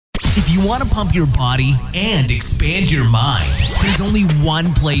If you want to pump your body and expand your mind, there's only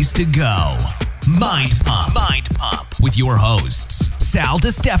one place to go. Mind Pump. Mind Pump with your hosts, Sal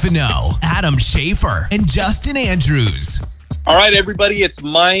DiStefano, Adam Schaefer, and Justin Andrews. All right, everybody, it's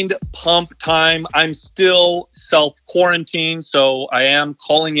Mind Pump time. I'm still self-quarantined, so I am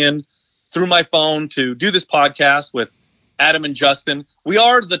calling in through my phone to do this podcast with Adam and Justin. We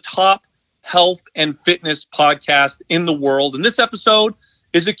are the top health and fitness podcast in the world, and this episode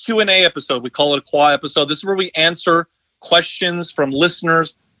is a Q&A episode. We call it a Quah episode. This is where we answer questions from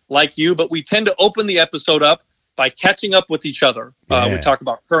listeners like you, but we tend to open the episode up by catching up with each other. We talk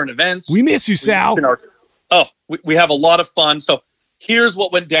about current events. We miss you, Sal. We have a lot of fun. So here's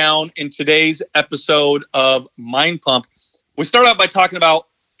what went down in today's episode of Mind Pump. We start out by talking about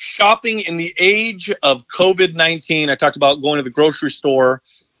shopping in the age of COVID-19. I talked about going to the grocery store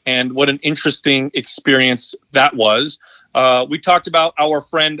and what an interesting experience that was. We talked about our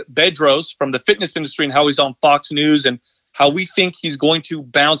friend Bedros from the fitness industry and how he's on Fox News and how we think he's going to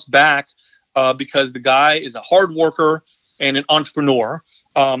bounce back because the guy is a hard worker and an entrepreneur.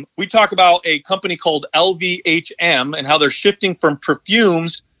 We talk about a company called LVHM and how they're shifting from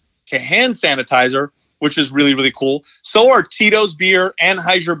perfumes to hand sanitizer, which is really, really cool. So are Tito's Beer,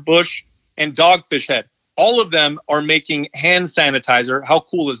 Anheuser-Busch, and Dogfish Head. All of them are making hand sanitizer. How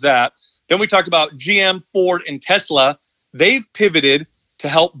cool is that? Then we talked about GM, Ford, and Tesla. They've pivoted to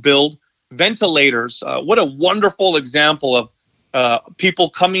help build ventilators. What a wonderful example of people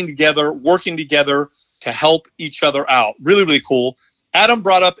coming together, working together to help each other out. Really, really cool. Adam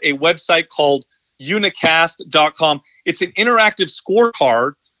brought up a website called unicast.com. It's an interactive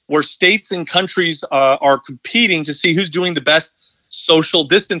scorecard where states and countries are competing to see who's doing the best social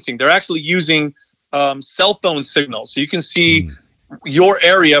distancing. They're actually using cell phone signals. So you can see your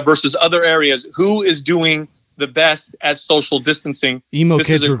area versus other areas, who is doing the best at social distancing. Emo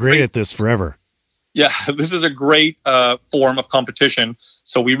kids were great at this forever. Yeah, this is a great form of competition.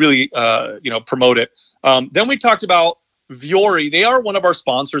 So we really, promote it. Then we talked about Vuori. They are one of our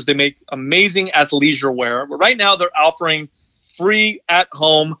sponsors. They make amazing athleisure wear. But right now they're offering free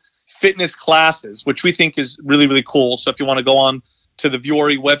at-home fitness classes, which we think is really, really cool. So if you want to go on to the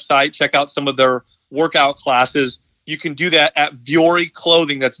Vuori website, check out some of their workout classes, you can do that at Vuori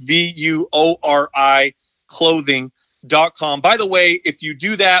Clothing. That's VUORI clothing.com. By the way, if you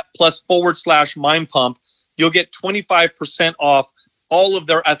do that plus /Mind Pump, you'll get 25% off all of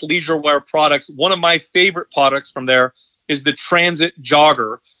their athleisure wear products. One of my favorite products from there is the Transit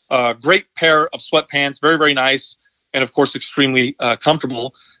Jogger. Great pair of sweatpants, very, very nice, and of course, extremely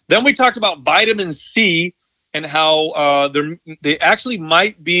comfortable. Then we talked about vitamin C and how they actually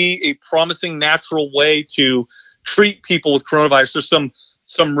might be a promising natural way to treat people with coronavirus. There's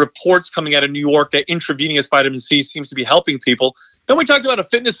some reports coming out of New York that intravenous vitamin C seems to be helping people. Then we talked about a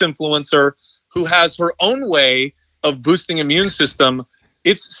fitness influencer who has her own way of boosting immune system.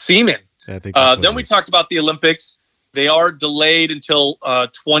 It's semen. Then we talked about the Olympics. They are delayed until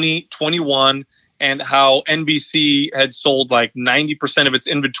 2021, and how NBC had sold like 90% of its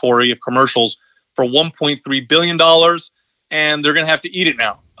inventory of commercials for $1.3 billion. And they're going to have to eat it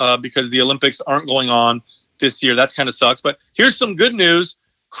now because the Olympics aren't going on this year. That kind of sucks. But here's some good news.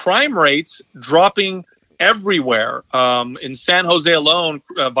 Crime rates dropping everywhere. In San Jose alone,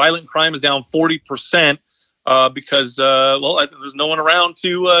 violent crime is down 40% because, there's no one around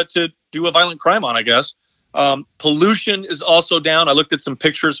to do a violent crime on, I guess. Pollution is also down. I looked at some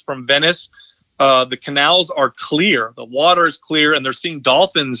pictures from Venice. The canals are clear. The water is clear, and they're seeing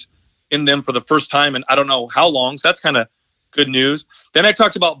dolphins in them for the first time in I don't know how long. So that's kind of good news. Then I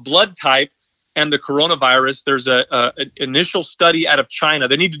talked about blood type and the coronavirus. There's an initial study out of China.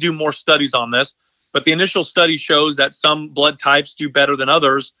 They need to do more studies on this, but the initial study shows that some blood types do better than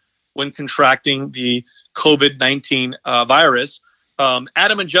others when contracting the COVID-19 virus.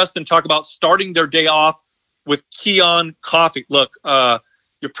 Adam and Justin talk about starting their day off with Kion coffee. Look,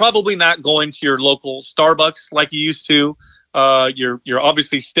 you're probably not going to your local Starbucks like you used to. You're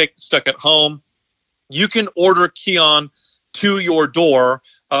obviously stuck at home. You can order Kion to your door.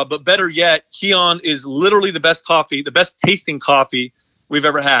 But better yet, Kion is literally the best coffee, the best tasting coffee we've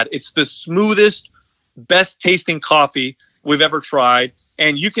ever had. It's the smoothest, best tasting coffee we've ever tried.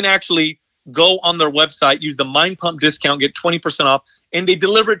 And you can actually go on their website, use the Mind Pump discount, get 20% off, and they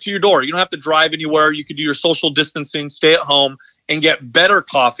deliver it to your door. You don't have to drive anywhere. You can do your social distancing, stay at home, and get better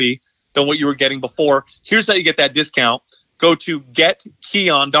coffee than what you were getting before. Here's how you get that discount. Go to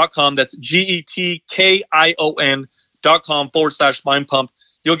getkion.com. That's GETKION.com/Mind Pump.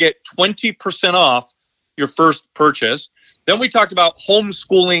 You'll get 20% off your first purchase. Then we talked about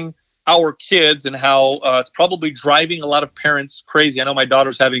homeschooling our kids and how it's probably driving a lot of parents crazy. I know my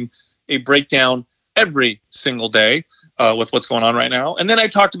daughter's having a breakdown every single day with what's going on right now. And then I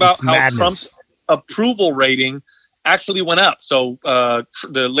talked about how madness. Trump's approval rating actually went up. So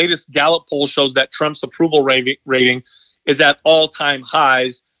the latest Gallup poll shows that Trump's approval rating is at all-time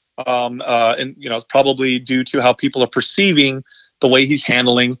highs. And, you know, it's probably due to how people are perceiving the way he's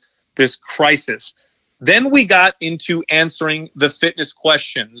handling this crisis. Then we got into answering the fitness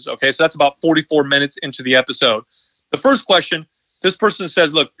questions. Okay, so that's about 44 minutes into the episode. The first question, this person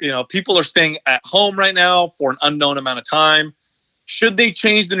says, look, you know, people are staying at home right now for an unknown amount of time. Should they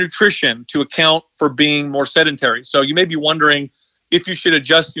change the nutrition to account for being more sedentary? So you may be wondering if you should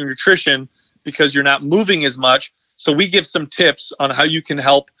adjust your nutrition because you're not moving as much. So we give some tips on how you can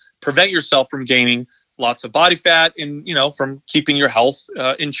help prevent yourself from gaining lots of body fat and, you know, from keeping your health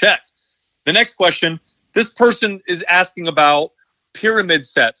in check. The next question, this person is asking about pyramid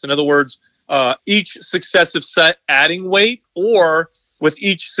sets. In other words, each successive set adding weight, or with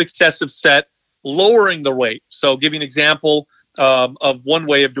each successive set lowering the weight. So give you an example of one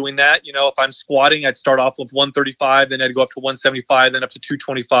way of doing that. You know, if I'm squatting, I'd start off with 135, then I'd go up to 175, then up to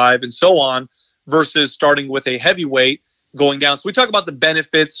 225, and so on, versus starting with a heavy weight going down. So we talk about the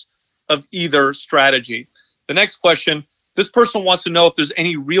benefits of either strategy. The next question, this person wants to know if there's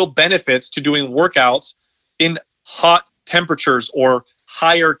any real benefits to doing workouts in hot temperatures or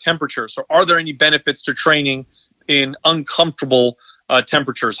higher temperatures. So are there any benefits to training in uncomfortable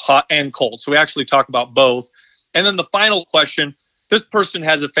temperatures, hot and cold? So we actually talk about both. And then the final question, this person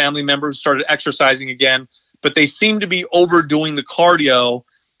has a family member who started exercising again, but they seem to be overdoing the cardio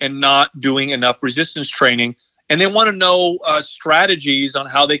and not doing enough resistance training. And they want to know strategies on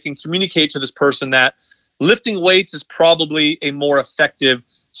how they can communicate to this person that lifting weights is probably a more effective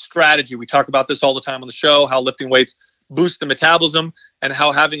strategy. We talk about this all the time on the show, how lifting weights boost the metabolism and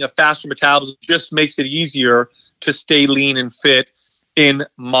how having a faster metabolism just makes it easier to stay lean and fit in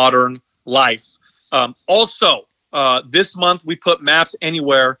modern life. Also, this month we put Maps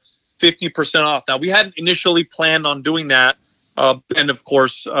Anywhere 50% off. Now, we hadn't initially planned on doing that. And of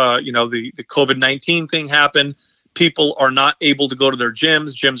course, you know, the COVID-19 thing happened. People are not able to go to their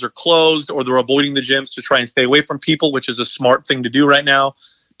gyms. Gyms are closed, or they're avoiding the gyms to try and stay away from people, which is a smart thing to do right now.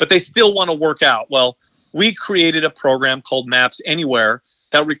 But they still want to work out. Well, we created a program called Maps Anywhere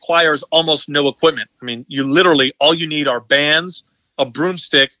that requires almost no equipment. I mean, you literally, all you need are bands, a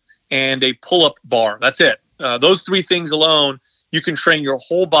broomstick, and a pull-up bar. That's it. Those three things alone, you can train your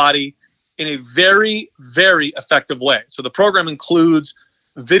whole body in a very, very effective way. So the program includes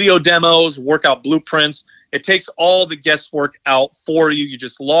video demos, workout blueprints. It takes all the guesswork out for you. You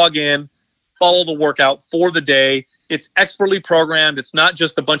just log in, follow the workout for the day. It's expertly programmed. It's not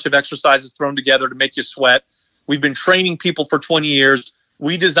just a bunch of exercises thrown together to make you sweat. We've been training people for 20 years.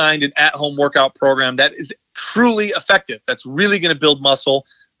 We designed an at-home workout program that is truly effective. That's really going to build muscle,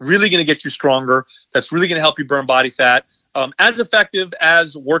 really going to get you stronger. That's really going to help you burn body fat. As effective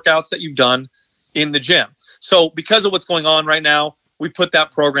as workouts that you've done in the gym. So because of what's going on right now, we put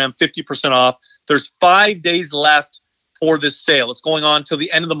that program 50% off. There's 5 days left for this sale. It's going on till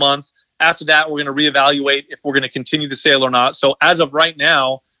the end of the month. After that, we're going to reevaluate if we're going to continue the sale or not. So as of right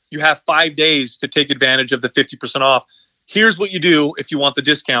now, you have 5 days to take advantage of the 50% off. Here's what you do if you want the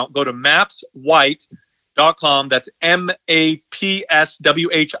discount. Go to mapswhite.com. That's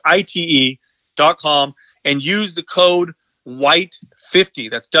MAPSWHITE.com and use the code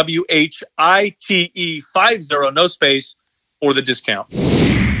WHITE50. That's WHITE50, no space, for the discount.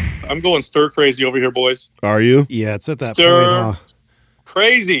 I'm going stir crazy over here, boys. Are you? Yeah, it's at that Stir point.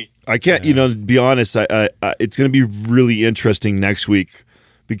 crazy. I can't, you know, to be honest, I it's going to be really interesting next week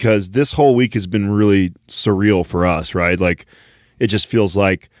because this whole week has been really surreal for us, right? Like, it just feels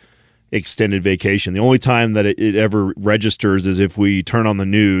like extended vacation. The only time that it ever registers is if we turn on the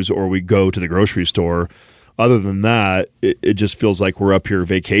news or we go to the grocery store. Other than that, it just feels like we're up here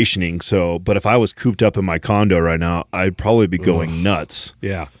vacationing. So, but if I was cooped up in my condo right now, I'd probably be going nuts.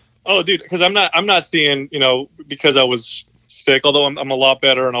 Yeah. Oh, dude, because I'm not seeing, you know, because I was sick, although I'm a lot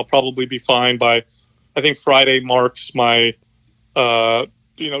better and I'll probably be fine by, I think Friday marks my, 2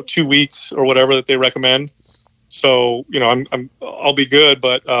 weeks or whatever that they recommend. So, you know, I'll be good,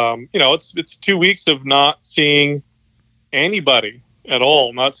 but, it's 2 weeks of not seeing anybody at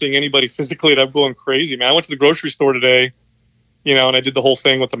all, not seeing anybody physically, and I'm going crazy, man. I went to the grocery store today, you know, and I did the whole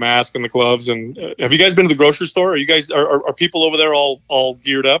thing with the mask and the gloves. And have you guys been to the grocery store? Are you guys, are people over there all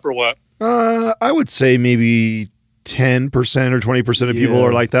geared up or what? I would say maybe 10% or 20% of people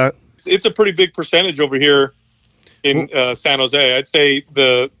are like that. It's a pretty big percentage over here in San Jose. I'd say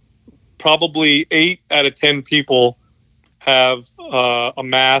probably 8 out of 10 people have a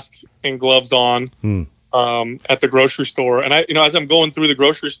mask and gloves on at the grocery store. And as I'm going through the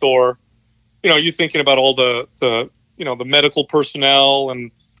grocery store, you're thinking about all the medical personnel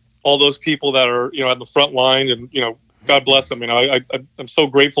and all those people that are, at the front line, and, God bless them. I'm so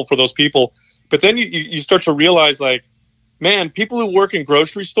grateful for those people. But then you start to realize, like, man, people who work in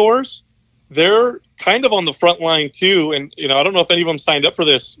grocery stores, they're kind of on the front line too. And, I don't know if any of them signed up for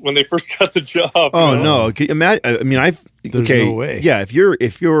this when they first got the job. Oh, no. There's no way. Yeah. If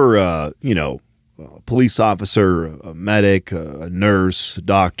you're a police officer, a medic, a nurse, a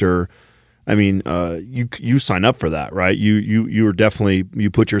doctor, you sign up for that, right? You are definitely, you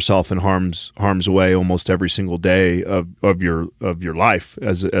put yourself in harm's way almost every single day of your life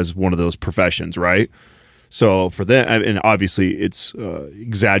as one of those professions, right? So for them, and obviously it's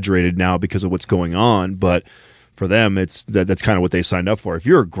exaggerated now because of what's going on, but for them, that's kind of what they signed up for. If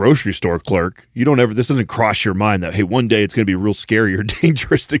you're a grocery store clerk, this doesn't cross your mind that, hey, one day it's going to be real scary or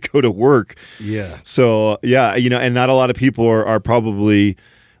dangerous to go to work. Yeah. So yeah, and not a lot of people are probably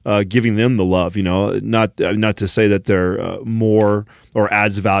giving them the love, not to say that they're more or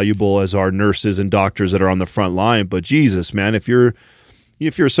as valuable as our nurses and doctors that are on the front line, but Jesus, man, if you're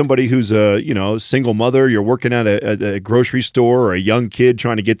somebody who's a single mother, you're working at a grocery store, or a young kid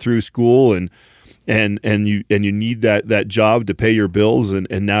trying to get through school, and you need that job to pay your bills,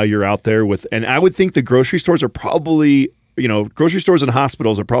 and now you're out there and I would think the grocery stores are probably, grocery stores and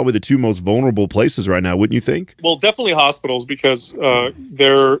hospitals are probably the two most vulnerable places right now, wouldn't you think? Well, definitely hospitals, because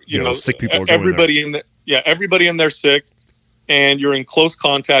they're sick people are everybody in there sick, and you're in close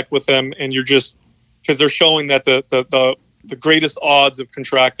contact with them, and you're just, because they're showing that the greatest odds of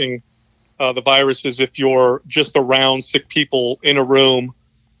contracting the virus is if you're just around sick people in a room,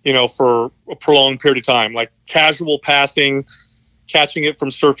 for a prolonged period of time, like casual passing, catching it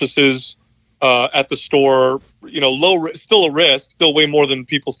from surfaces at the store, still a risk, still way more than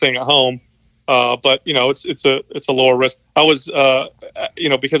people staying at home. But it's a lower risk. I was,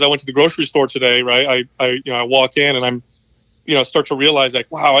 because I went to the grocery store today, right? I walk in and I'm, start to realize, like,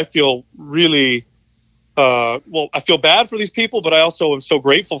 wow, I feel really, I feel bad for these people, but I also am so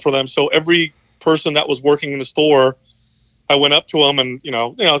grateful for them. So every person that was working in the store, I went up to them and,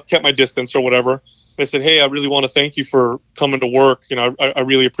 kept my distance or whatever. I said, hey, I really want to thank you for coming to work. I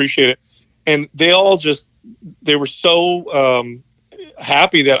really appreciate it. And they all they were so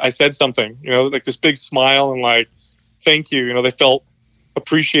happy that I said something, like this big smile and like, thank you. They felt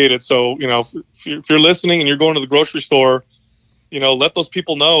appreciated. So, if you're listening and you're going to the grocery store, let those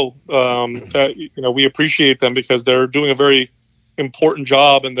people know that, we appreciate them, because they're doing a very important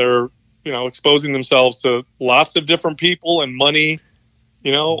job, and they're, exposing themselves to lots of different people and money,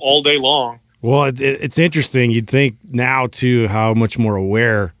 all day long. Well, it's interesting. You'd think now, too, how much more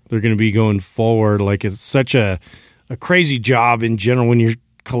aware they're going to be going forward. Like, it's such a crazy job in general when you're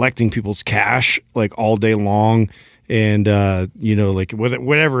collecting people's cash, like, all day long. And, like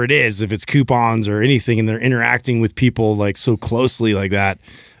whatever it is, if it's coupons or anything, and they're interacting with people like so closely like that,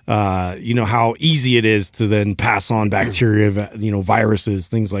 how easy it is to then pass on bacteria, viruses,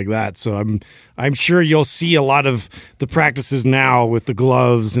 things like that. So I'm sure you'll see a lot of the practices now with the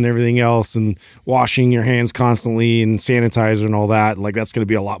gloves and everything else, and washing your hands constantly and sanitizer and all that. Like, that's going to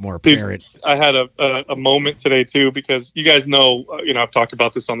be a lot more apparent. I had a moment today too, because you guys know, I've talked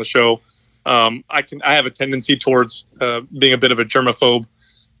about this on the show. I have a tendency towards being a bit of a germaphobe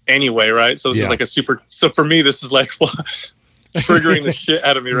anyway, right? So this is like so for me, this is like triggering the shit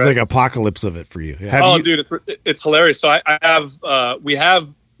out of me, right? It's like apocalypse of it for you. Yeah. Dude, it's hilarious. So we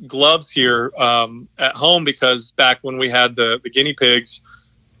have gloves here at home, because back when we had the guinea pigs,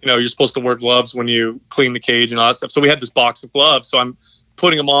 you're supposed to wear gloves when you clean the cage and all that stuff. So we had this box of gloves. So I'm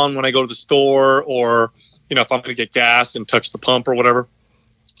putting them on when I go to the store, or, if I'm going to get gas and touch the pump or whatever.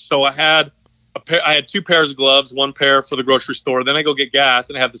 So I had two pairs of gloves, one pair for the grocery store. Then I go get gas,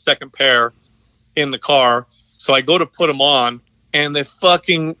 and I have the second pair in the car. So I go to put them on, and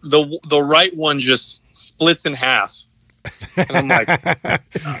the right one just splits in half. And I'm like,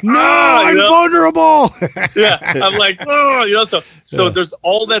 I'm vulnerable. Yeah. I'm like, so there's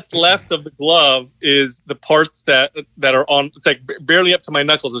all that's left of the glove is the parts that are on. It's like barely up to my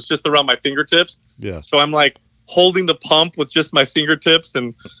knuckles. It's just around my fingertips. Yeah. So I'm like holding the pump with just my fingertips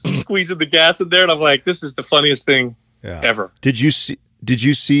and squeezing the gas in there, and I'm like, this is the funniest thing ever. Did you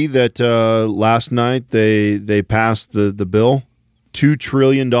see that last night they passed the bill? $2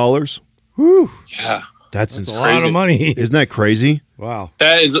 trillion. Whew. Yeah. That's a lot of money. Isn't that crazy? Wow.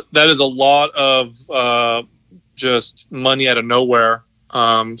 That is a lot of just money out of nowhere.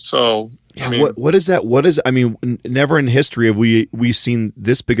 So yeah, I mean, what is that? Never in history have we seen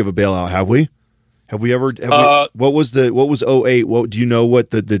this big of a bailout, have we? Have we ever? What was '08? What do you know?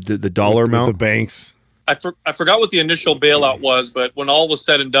 What the dollar amount? The banks. I forgot what the initial bailout was, but when all was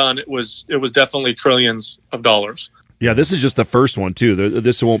said and done, it was definitely trillions of dollars. Yeah, this is just the first one too.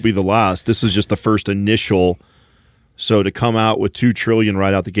 This won't be the last. This is just the first initial. So to come out with $2 trillion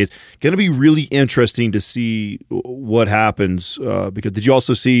right out the gates, going to be really interesting to see what happens. Because did you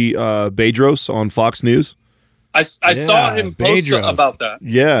also see Bedros on Fox News? I saw him post about that.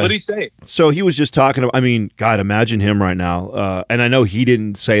 Yeah. What did he say? So he was just talking about, I mean, God, imagine him right now. And I know he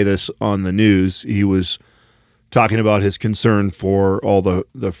didn't say this on the news. He was talking about his concern for all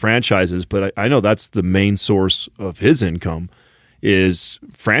the franchises, but I know that's the main source of his income is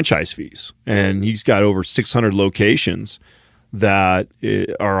franchise fees. And he's got over 600 locations that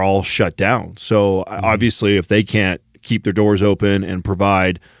are all shut down. So obviously if they can't keep their doors open and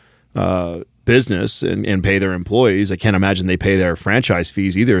provide business and pay their employees, I can't imagine they pay their franchise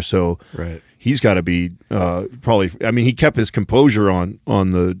fees either. So he's got to be probably, I mean, he kept his composure on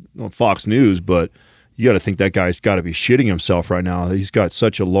Fox News, but you got to think that guy's got to be shitting himself right now. He's got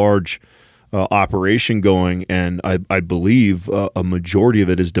such a large operation going, and I believe a majority of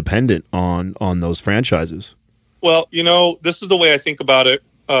it is dependent on those franchises. Well, this is the way I think about it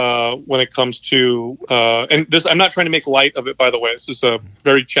when it comes to, and this, I'm not trying to make light of it, by the way. This is a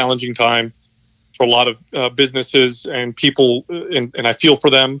very challenging time for a lot of businesses and people, and I feel for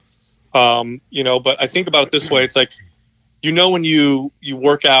them, but I think about it this way. It's like, when you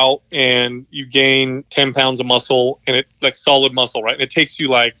work out and you gain 10 pounds of muscle, and it like solid muscle, right? And it takes you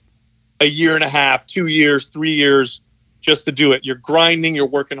like a year and a half, 2 years, 3 years just to do it. You're grinding, you're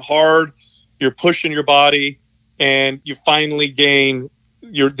working hard, you're pushing your body, and you finally gain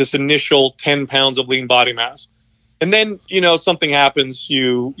this initial 10 pounds of lean body mass. And then, something happens,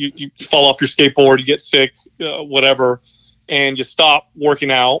 you fall off your skateboard, you get sick, whatever, and you stop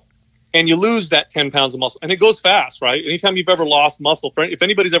working out and you lose that 10 pounds of muscle. And it goes fast, right? Anytime you've ever lost muscle, if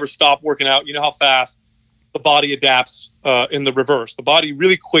anybody's ever stopped working out, you know how fast the body adapts in the reverse. The body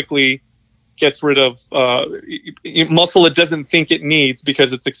really quickly gets rid of muscle it doesn't think it needs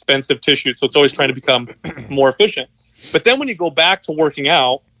because it's expensive tissue. So it's always trying to become more efficient. But then when you go back to working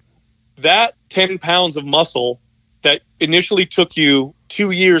out, that 10 pounds of muscle that initially took you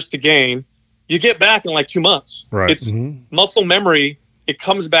 2 years to gain, you get back in like 2 months. Right. It's muscle memory. It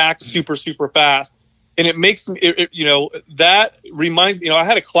comes back super, super fast. And it makes me, that reminds me, I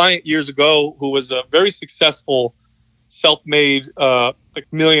had a client years ago who was a very successful, self-made,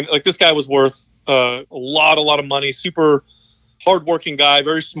 million, like this guy was worth a lot of money, super hardworking guy,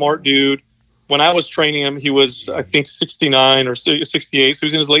 very smart dude. When I was training him, he was, I think, 69 or 68. So he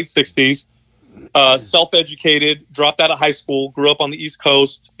was in his late 60s, self-educated, dropped out of high school, grew up on the East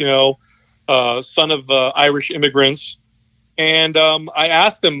Coast, son of Irish immigrants. And I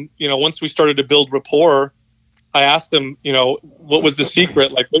asked him, once we started to build rapport, I asked him, what was the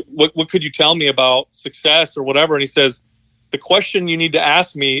secret? Like, what could you tell me about success or whatever? And he says, the question you need to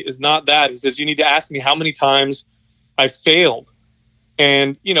ask me is not that. He says, you need to ask me how many times I failed.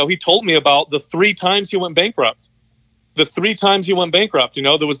 And, he told me about the 3 times he went bankrupt. The 3 times he went bankrupt,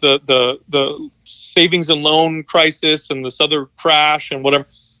 there was the savings and loan crisis and this other crash and whatever.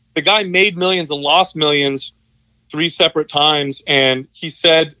 The guy made millions and lost millions 3 separate times. And he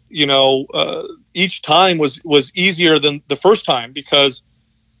said, each time was easier than the first time because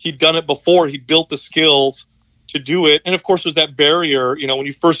he'd done it before. He built the skills to do it. And of course, there's that barrier, when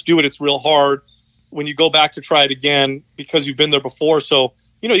you first do it, it's real hard. When you go back to try it again, because you've been there before. So,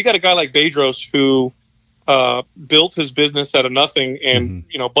 you got a guy like Bedros who built his business out of nothing and,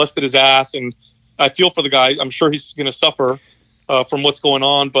 busted his ass. And I feel for the guy. I'm sure he's going to suffer from what's going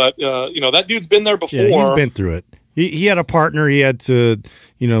on. But, that dude's been there before. Yeah, he's been through it. He had a partner he had to,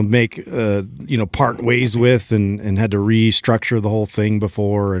 make, part ways with and had to restructure the whole thing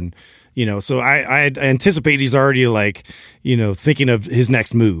before. And, so I anticipate he's already like, thinking of his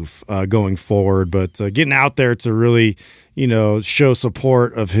next move going forward. But getting out there to really, show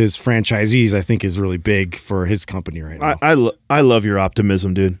support of his franchisees, I think is really big for his company right now. I love your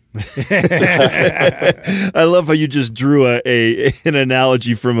optimism, dude. I love how you just drew an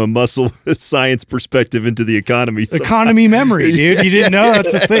analogy from a muscle science perspective into the economy. Economy memory, dude. You didn't know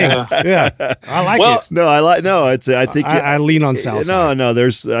that's the thing. Yeah, I like it. No, I think I lean on Sal's side. No.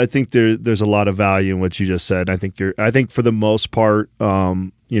 I think there's a lot of value in what you just said. I think for the most part,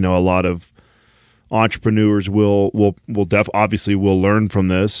 a lot of entrepreneurs will obviously learn from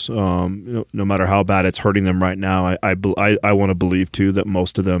this. No matter how bad it's hurting them right now, I want to believe too that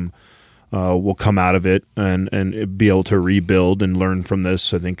most of them will come out of it and be able to rebuild and learn from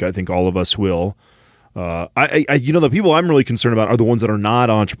this. I think all of us will. the people I'm really concerned about are the ones that are not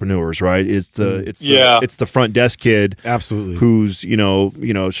entrepreneurs, right? It's the front desk kid, absolutely, who's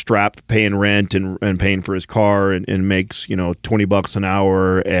strapped paying rent and paying for his car and makes $20 an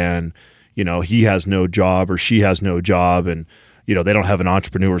hour, and he has no job or she has no job, and they don't have an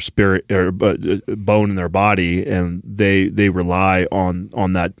entrepreneur spirit or bone in their body, and they rely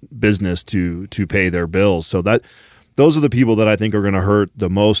on that business to pay their bills. So those are the people that I think are going to hurt the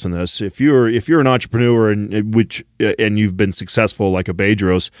most in this. If you're an entrepreneur and you've been successful like a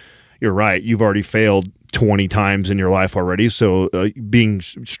Bedros, you're right. You've already failed 20 times in your life already. So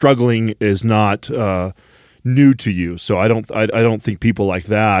struggling is not new to you. So I don't think people like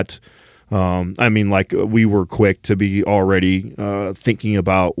that. We were quick to be already thinking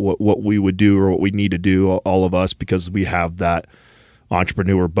about what we would do or what we need to do, all of us, because we have that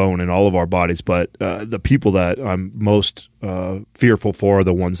entrepreneur bone in all of our bodies. But the people that I'm most fearful for are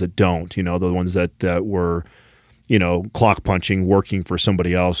the ones that don't, the ones that were, clock punching, working for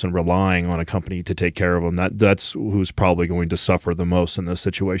somebody else and relying on a company to take care of them. That's who's probably going to suffer the most in this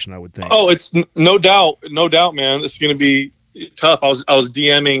situation, I would think. Oh, it's no doubt, man. It's going to be tough. I was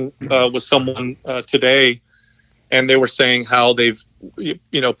DMing with someone today, and they were saying how they've,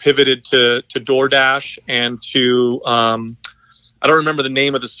 pivoted to DoorDash and to, I don't remember the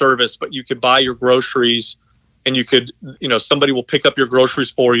name of the service, but you could buy your groceries and you could, somebody will pick up your groceries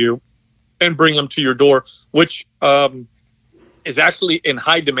for you and bring them to your door, which is actually in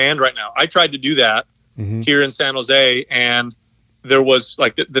high demand right now. I tried to do that here in San Jose, and there was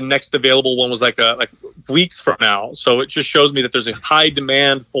like the next available one was like weeks from now. So it just shows me that there's a high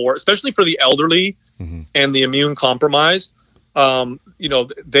demand for, especially for the elderly and the immune compromised.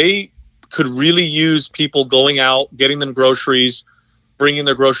 They could really use people going out, getting them groceries, bringing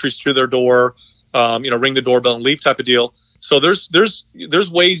their groceries to their door, ring the doorbell and leave type of deal. So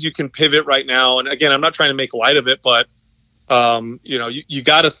there's ways you can pivot right now. And again, I'm not trying to make light of it, but you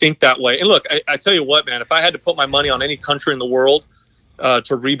got to think that way. And look, I tell you what, man, if I had to put my money on any country in the world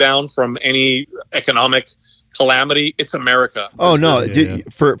to rebound from any economic calamity, it's America. Oh no,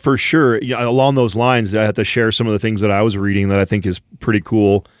 for sure. Along those lines, I have to share some of the things that I was reading that I think is pretty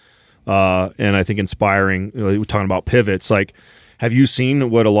cool, and I think inspiring. We're talking about pivots. Like, have you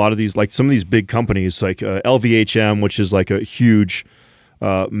seen what a lot of these, like some of these big companies, like LVHM, which is like a huge,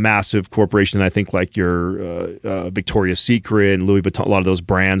 massive corporation? I think like your Victoria's Secret and Louis Vuitton, a lot of those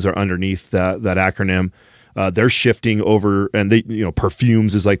brands are underneath that acronym. They're shifting over, and they,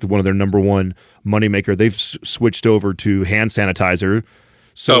 perfumes is like one of their number one moneymaker. They've switched over to hand sanitizer.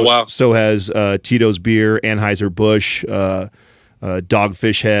 So, oh, wow. So has Tito's Beer, Anheuser-Busch,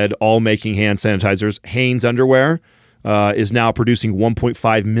 Dogfish Head, all making hand sanitizers. Hanes Underwear is now producing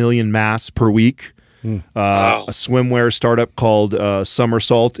 1.5 million masks per week. Wow. A swimwear startup called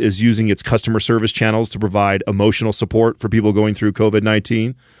Somersault is using its customer service channels to provide emotional support for people going through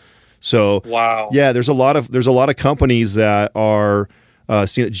COVID-19. So, wow. Yeah, there's a lot of companies that are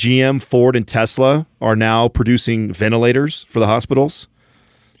seeing that GM, Ford, and Tesla are now producing ventilators for the hospitals.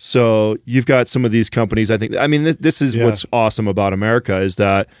 So you've got some of these companies. This is what's awesome about America is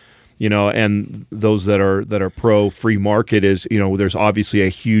that, and those that are pro free market is, there's obviously a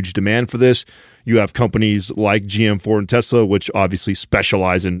huge demand for this. You have companies like GM, Ford, and Tesla, which obviously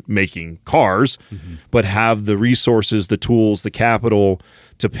specialize in making cars, but have the resources, the tools, the capital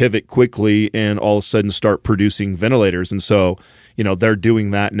to pivot quickly and all of a sudden start producing ventilators. And so, they're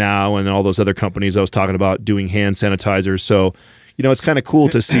doing that now, and all those other companies I was talking about doing hand sanitizers. So, it's kind of cool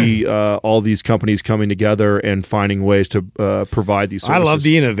to see all these companies coming together and finding ways to provide these services. I love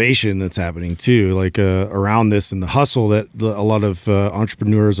the innovation that's happening too, like around this and the hustle that a lot of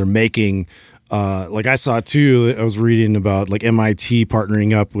entrepreneurs are making. Like I saw too, I was reading about like MIT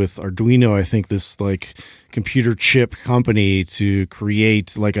partnering up with Arduino, I think this like computer chip company to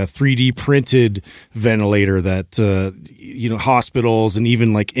create like a 3D printed ventilator that, hospitals and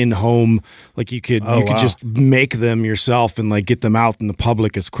even like in home, like you could just make them yourself and like get them out in the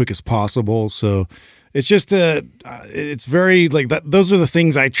public as quick as possible. So it's just it's very like that. Those are the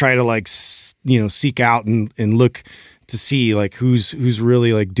things I try to like, seek out and look to see like who's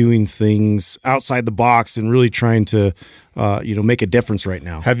really like doing things outside the box and really trying to make a difference right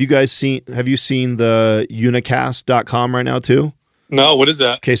now. Have you seen the unicast.com right now too? No, what is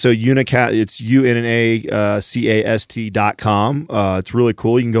that? Okay, so Unicast, it's UNACAST.com. It's really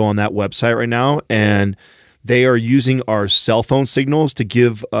cool. You can go on that website right now, and they are using our cell phone signals to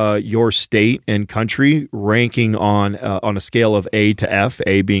give your state and country ranking on a scale of A to F,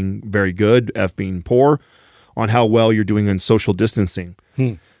 A being very good, F being poor, on how well you're doing in social distancing.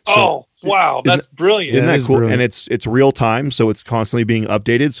 Oh, wow. That's brilliant. Isn't that cool? Brilliant. And it's real time, so it's constantly being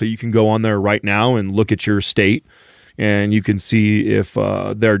updated. So you can go on there right now and look at your state, and you can see if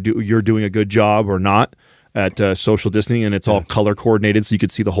you're doing a good job or not at social distancing, and it's all color coordinated, so you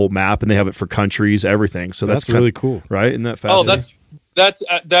could see the whole map, and they have it for countries, everything. So that's really cool, right? Isn't that fascinating?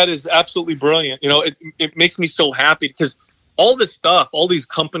 That is absolutely brilliant. It makes me so happy because all this stuff, all these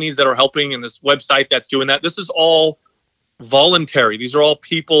companies that are helping, and this website that's doing that, this is all voluntary. These are all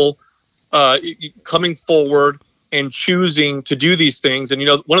people coming forward and choosing to do these things. And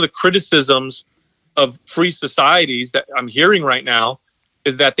one of the criticisms of free societies that I'm hearing right now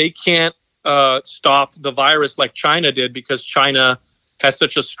is that they can't stop the virus like China did because China has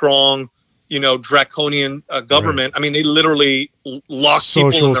such a strong, draconian government. Right. I mean, they literally lock people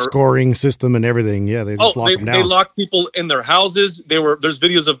in social scoring system and everything. Yeah, they just lock them down. They lock people in their houses. There's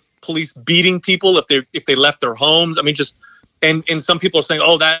videos of police beating people if they left their homes. I mean, and some people are saying,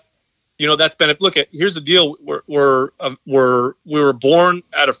 oh, that's been look at. Here's the deal: we were born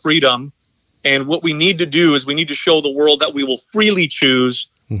out of freedom, and what we need to do is we need to show the world that we will freely choose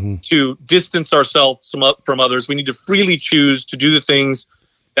to distance ourselves from others. We need to freely choose to do the things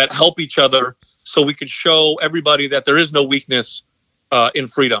that help each other, so we could show everybody that there is no weakness in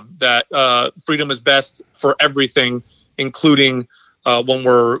freedom. That freedom is best for everything, including when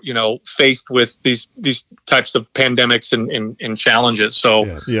we're faced with these types of pandemics and challenges. So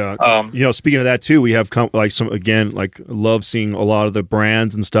speaking of that too, we have love seeing a lot of the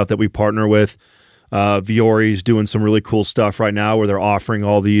brands and stuff that we partner with. Vuori's doing some really cool stuff right now where they're offering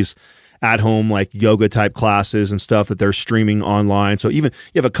all these at-home yoga type classes and stuff that they're streaming online. So even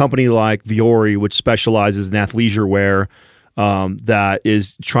you have a company like Vuori, which specializes in athleisure wear, that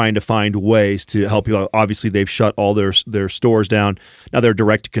is trying to find ways to help you out. Obviously, they've shut all their stores down. Now they're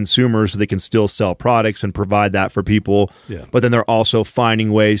direct to consumer, so they can still sell products and provide that for people. Yeah. But then they're also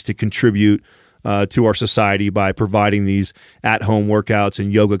finding ways to contribute to our society by providing these at-home workouts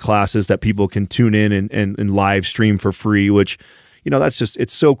and yoga classes that people can tune in and live stream for free, which,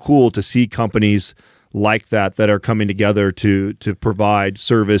 it's so cool to see companies like that are coming together to provide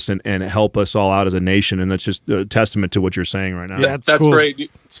service and help us all out as a nation. And that's just a testament to what you're saying right now. Yeah, that's cool.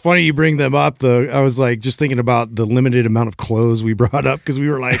 Great. It's funny you bring them up. I was just thinking about the limited amount of clothes we brought up because we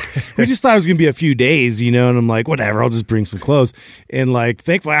were we just thought it was going to be a few days, and I'm like, whatever, I'll just bring some clothes. And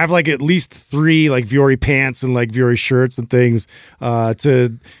thankfully I have at least 3 Vuori pants and Vuori shirts and things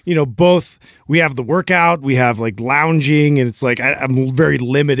to, both. We have the workout, we have lounging, and it's I'm very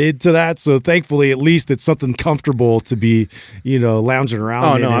limited to that. So thankfully, at least it's something comfortable to be, lounging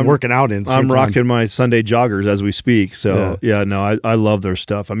around and working out in. I'm rocking my Sunday joggers as we speak. So I love their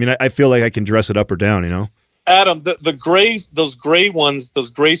stuff. I mean, I feel like I can dress it up or down, Adam, those gray ones, those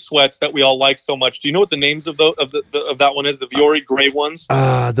gray sweats that we all like so much. Do you know what the names of that one is? The Vuori gray ones.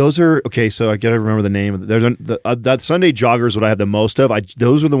 Those are okay. So I gotta remember the name. There's that Sunday joggers. What I have the most of.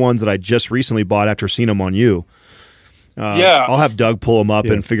 Those are the ones that I just recently bought after seeing them on you. I'll have Doug pull them up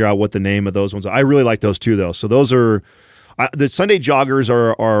and figure out what the name of those ones are. I really like those too, though. So those are the Sunday joggers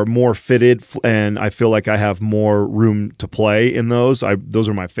are more fitted, and I feel like I have more room to play in those. Those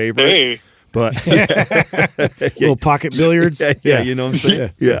are my favorite. Hey. But little pocket billiars, yeah, you know what I'm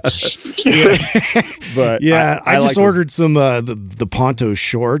saying, yeah. But I just ordered some the Ponto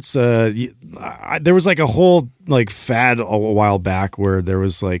shorts. There was a whole fad a while back where there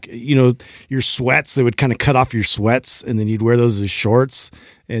was your sweats. They would kind of cut off your sweats, and then you'd wear those as shorts.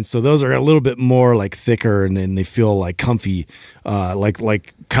 And so those are a little bit more thicker, and then they feel comfy,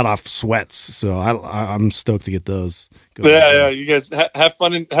 like cut off sweats. So I'm stoked to get those. Yeah. You guys have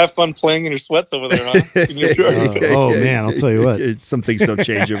fun playing in your sweats over there, huh? Man, I'll tell you what. Some things don't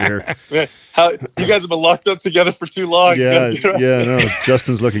change over here. Man, you guys have been locked up together for too long. Yeah. No.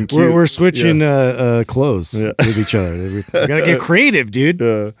 Justin's looking cute. We're switching clothes with each other. We gotta get creative,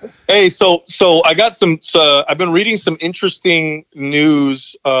 dude. Hey, so I got some. I've been reading some interesting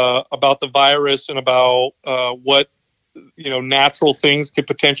news about the virus and about what natural things could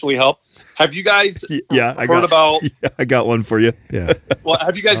potentially help. Have you guys heard about? Yeah, I got one for you. Yeah. Well,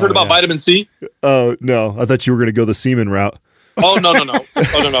 have you guys heard about vitamin C? Oh no, I thought you were going to go the semen route. Oh no.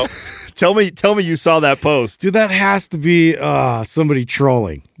 Oh no. Tell me you saw that post. Dude, that has to be somebody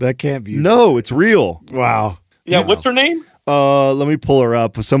trolling. That can't be. No, it's real. Wow. Yeah. What's her name? Let me pull her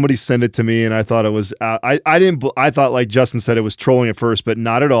up. Somebody sent it to me, and I thought it was. I thought like Justin said it was trolling at first, but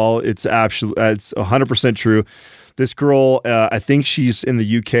not at all. It's absolutely. It's 100% true. This girl, I think she's in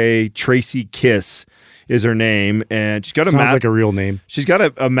the UK. Tracy Kiss is her name, and she's got sounds like a real name. She's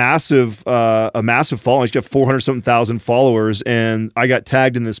got a massive following. She's got 400-something thousand followers, and I got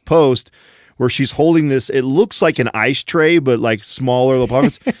tagged in this post where she's holding this. It looks like an ice tray, but like smaller little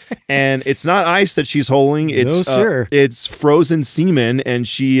pockets. And it's not ice that she's holding. It's No, sir. It's frozen semen, and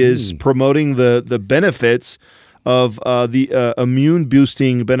she is promoting the benefits of the immune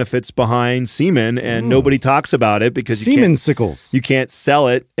boosting benefits behind semen, and nobody talks about it because Semen sickles. you can't sell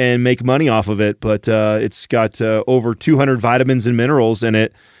it and make money off of it. But it's got over 200 vitamins and minerals in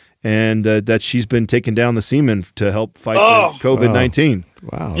it, and that she's been taking down the semen to help fight the COVID-19.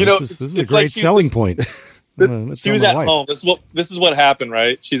 Wow, You know, this is a it's great like she selling was- point. She was at home. This is what happened,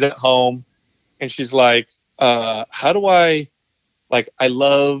 right? She's at home, and she's like, "How do I?" Like, I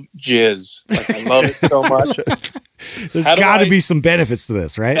love jizz. Like, I love it so much. There's got to be some benefits to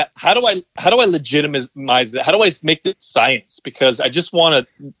this, right? Yeah, how do I legitimize that? How do I make it science? Because I just want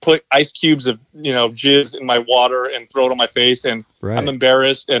to put ice cubes of jizz in my water and throw it on my face, and I'm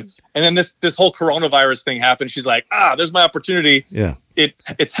embarrassed. And then this whole coronavirus thing happened. She's like, there's my opportunity. Yeah,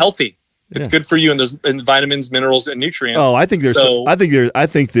 it's healthy. It's good for you, and there's vitamins, minerals, and nutrients. Oh, I think I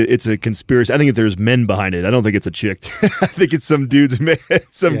think that it's a conspiracy. I think there's men behind it. I don't think it's a chick. I think it's some dudes.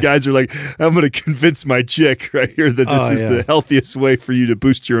 Some guys are like, I'm going to convince my chick right here that this is the healthiest way for you to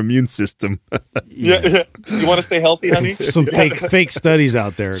boost your immune system. Yeah. You want to stay healthy, honey? Some fake studies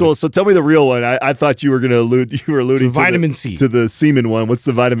out there. So tell me the real one. I thought you were going to allude. You were alluding to vitamin C, to the semen one. What's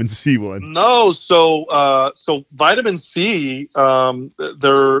the vitamin C one? No, so vitamin C.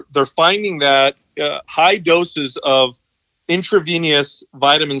 They're finding that high doses of intravenous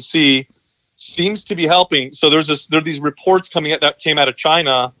vitamin C seems to be helping. So there are these reports that came out of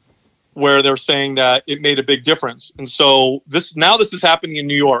China where they're saying that it made a big difference. And so this is happening in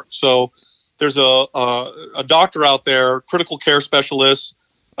New York. So there's a doctor out there, critical care specialist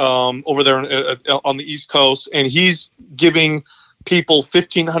over there on the East Coast, and he's giving people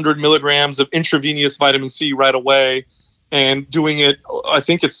 1,500 milligrams of intravenous vitamin C right away, and doing it, I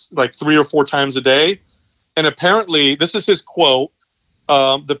think it's like 3 or 4 times a day. And apparently, this is his quote,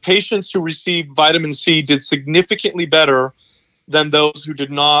 the patients who received vitamin C did significantly better than those who did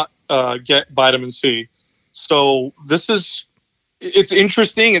not get vitamin C. So it's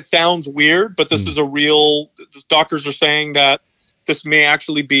interesting. It sounds weird, but this is doctors are saying that this may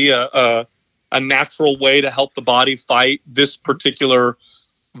actually be a natural way to help the body fight this particular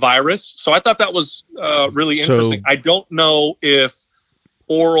virus. So I thought that was really interesting. I don't know if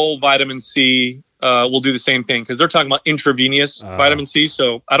oral vitamin C will do the same thing, because they're talking about intravenous vitamin C.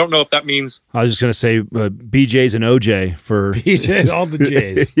 So I don't know if that means. I was just going to say BJ's and OJ for BJ's, all the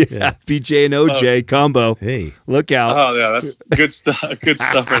J's. Yeah, BJ and OJ combo. Hey, look out! Oh yeah, that's good stuff. Good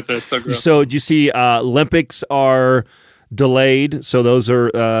stuff right there. It's so gross. So do you see Olympics are delayed? So those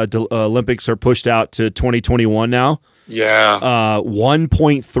are Olympics are pushed out to 2021 now. Yeah.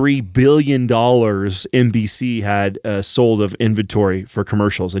 $1.3 billion NBC had sold of inventory for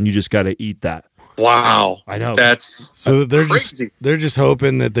commercials, and you just got to eat that. Wow. I know. That's so crazy. They're just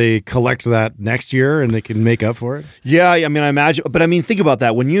hoping that they collect that next year and they can make up for it. Yeah, I mean, I imagine, but I mean, think about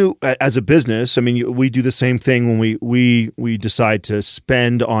that. When you, as a business, I mean, we do the same thing when we decide to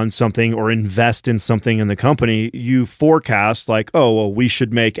spend on something or invest in something in the company. You forecast like, oh, well, we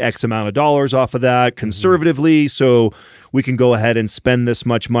should make X amount of dollars off of that conservatively, so we can go ahead and spend this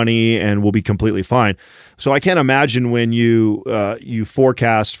much money and we'll be completely fine. So I can't imagine when you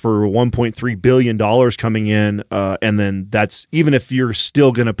forecast for $1.3 billion coming in, and then that's, even if you're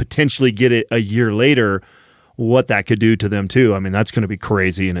still going to potentially get it a year later, what that could do to them too. I mean, that's going to be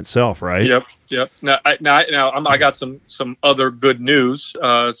crazy in itself, right? Yep. Now I got some other good news.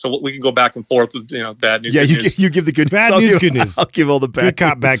 So we can go back and forth with bad news. Yeah, you give the good bad news, good news. I'll give all the bad. Good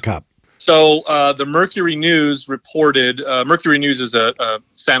cop, news. bad cop. So the Mercury News reported. Mercury News is a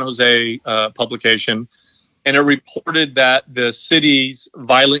San Jose publication, and it reported that the city's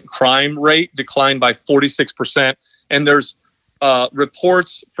violent crime rate declined by 46%. And there's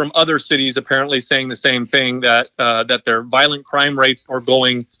reports from other cities apparently saying the same thing, that their violent crime rates are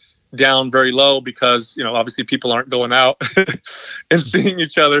going down very low because obviously people aren't going out and seeing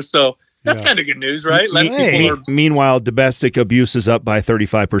each other. So that's kind of good news, right? Meanwhile, domestic abuse is up by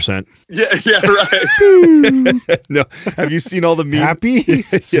 35%. Yeah, right. No, have you seen all the memes? Happy?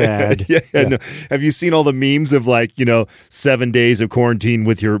 Sad. Yeah. No. Have you seen all the memes of 7 days of quarantine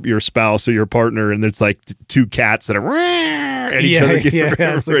with your spouse or your partner, and it's like 2 cats that are at each other.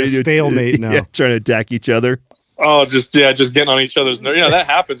 It's like a stalemate now. Yeah, trying to attack each other. Oh, just getting on each other's nerves. That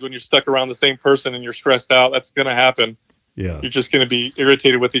happens when you're stuck around the same person and you're stressed out. That's going to happen. Yeah. You're just going to be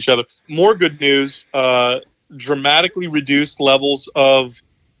irritated with each other. More good news, dramatically reduced levels of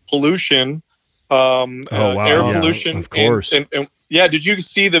pollution, air pollution. Of course. And did you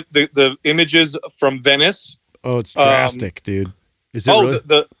see the images from Venice? Oh, it's drastic, dude. Is it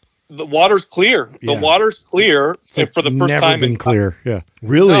really? The water's clear. The water's clear for the first never time. Been clear. Yeah.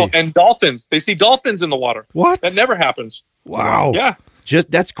 Really? No, and dolphins. They see dolphins in the water. What? That never happens. Wow. Yeah.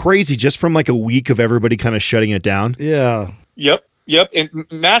 That's crazy. Just from like a week of everybody kind of shutting it down. Yeah. Yep. And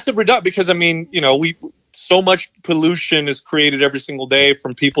massive reduction because so much pollution is created every single day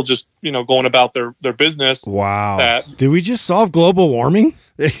from people just going about their business. Wow. Did we just solve global warming?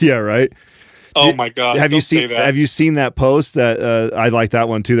 Yeah. Right. Oh my God! Have you seen that post that I like that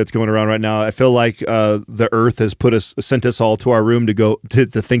one too? That's going around right now. I feel like the Earth has sent us all to our room to go to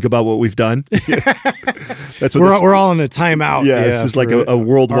think about what we've done. That's what we're all in a timeout. Yeah, this is like a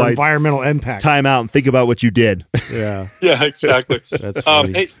worldwide environmental impact. Timeout and think about what you did. Yeah. Yeah, exactly. That's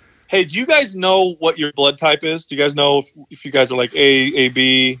funny. Hey, do you guys know what your blood type is? Do you guys know if you guys are like A,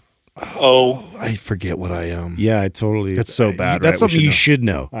 B, O? I forget what I am. Yeah, I totally. It's so bad. That's right? something you should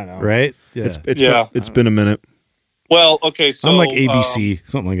know. I know. Right? Yeah. It's been a minute. Well, okay. So I'm like ABC,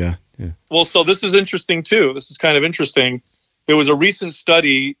 something like that. Yeah. Well, so this is interesting too. This is kind of interesting. There was a recent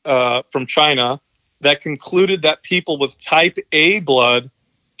study from China that concluded that people with type A blood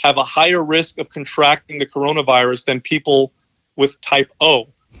have a higher risk of contracting the coronavirus than people with type O.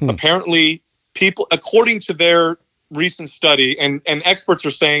 Apparently, people, according to their recent study, and experts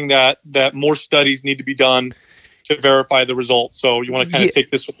are saying that more studies need to be done to verify the results. So you want to kind of take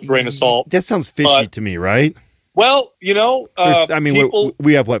this with a grain of salt. That sounds fishy to me, right? Well,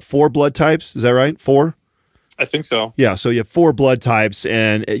 we have 4 blood types. Is that right? 4? I think so. Yeah. So you have 4 blood types,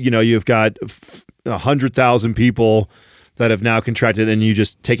 and you've got 100,000 people that have now contracted, and you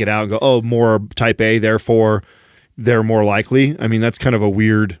just take it out and go, oh, more type A, therefore they're more likely. I mean, that's kind of a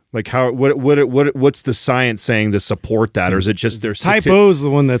weird, like what's the science saying to support that, or is it just there's type O is the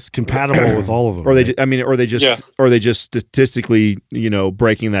one that's compatible with all of them, or they just statistically,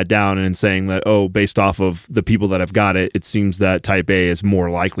 breaking that down and saying that webased off of the people that have got it, it seems that type A is more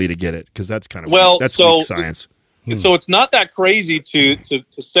likely to get it, because that's kind of weak science. So it's not that crazy to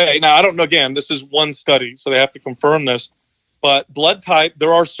say. Now, I don't know. Again, this is one study, so they have to confirm this. But blood type,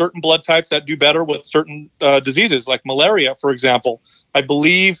 there are certain blood types that do better with certain diseases, like malaria, for example. I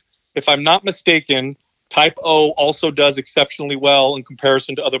believe, if I'm not mistaken, type O also does exceptionally well in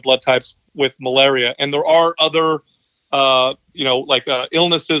comparison to other blood types with malaria. And there are other,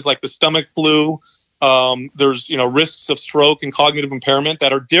 illnesses like the stomach flu. There's, risks of stroke and cognitive impairment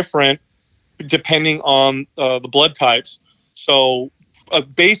that are different depending on the blood types. So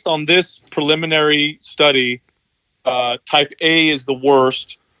based on this preliminary study, type A is the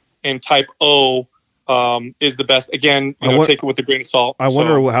worst, and type O is the best. Again, take it with a grain of salt. I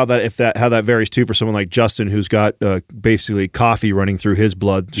wonder how that varies too for someone like Justin, who's got basically coffee running through his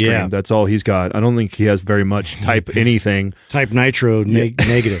bloodstream. Yeah. That's all he's got. I don't think he has very much type anything. Type nitro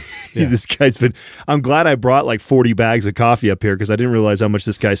negative. Yeah. This guy's been. I'm glad I brought like 40 bags of coffee up here, because I didn't realize how much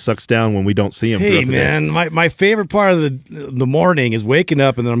this guy sucks down when we don't see him. Hey man, my favorite part of the morning is waking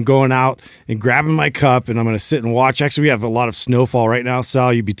up, and then I'm going out and grabbing my cup, and I'm going to sit and watch. Actually, we have a lot of snowfall right now,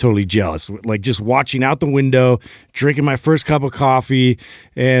 Sal. You'd be totally jealous. Like just watching out the window, drinking my first cup of coffee,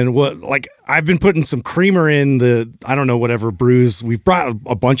 and I've been putting some creamer in whatever brews. We've brought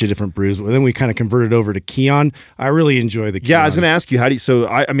a bunch of different brews, but then we kind of converted over to Kion. I really enjoy the Kion. Yeah, I was going to ask you,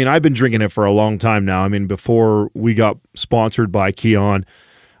 I've been drinking it for a long time now. I mean, before we got sponsored by Kion,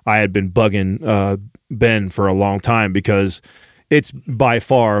 I had been bugging Ben for a long time, because it's by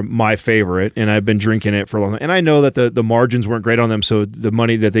far my favorite, and I've been drinking it for a long time. And I know that the margins weren't great on them, so the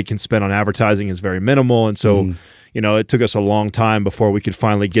money that they can spend on advertising is very minimal. And so, it took us a long time before we could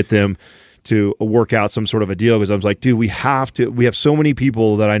finally get them to work out some sort of a deal, because I was like, dude, we have so many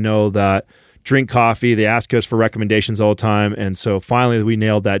people that I know that drink coffee. They ask us for recommendations all the time. And so finally we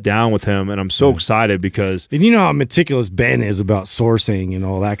nailed that down with him, and I'm so excited because... And you know how meticulous Ben is about sourcing and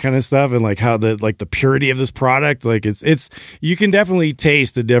all that kind of stuff, and like how the purity of this product, like it's you can definitely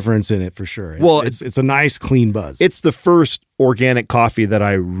taste the difference in it for sure. It's a nice clean buzz. It's the first organic coffee that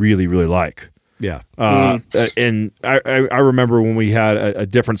I really, really like. Yeah. And I remember when we had a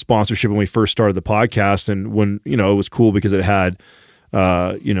different sponsorship when we first started the podcast, and when, it was cool because it had,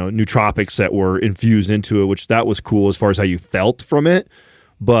 nootropics that were infused into it, which that was cool as far as how you felt from it.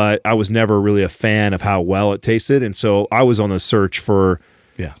 But I was never really a fan of how well it tasted. And so I was on the search for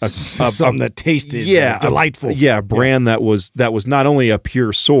something that tasted delightful. A brand that was not only a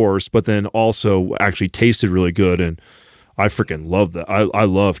pure source, but then also actually tasted really good. And I freaking love that. I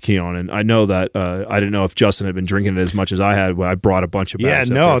love Kion, and I know that I didn't know if Justin had been drinking it as much as I had. But I brought a bunch of bags.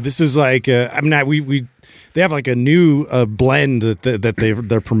 Yeah, no, this is like they have like a new blend that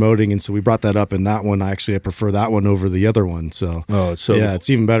they're promoting, and so we brought that up. And that one, I prefer that one over the other one. So it's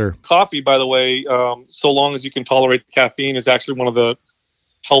even better. Coffee, by the way, so long as you can tolerate the caffeine, is actually one of the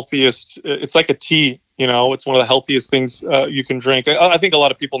healthiest. It's like a tea. It's one of the healthiest things you can drink. I think a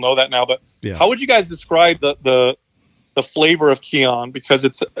lot of people know that now. But how would you guys describe the flavor of Kion? Because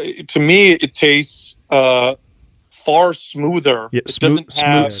to me, it tastes far smoother. Yeah, it doesn't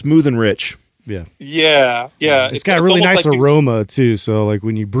have smooth and rich. Yeah. It's got a really nice aroma too. So like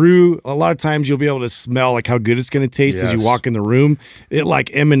when you brew, a lot of times you'll be able to smell like how good it's going to taste as you walk in the room. It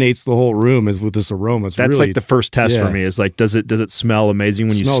like emanates the whole room as with this aroma. That's really, like the first test for me. Is like, does it smell amazing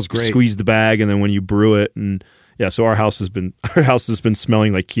when you squeeze the bag, and then when you brew it? And yeah, so our house has been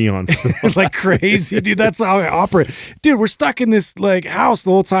smelling like Kion like crazy, dude. That's how I operate, dude. We're stuck in this like house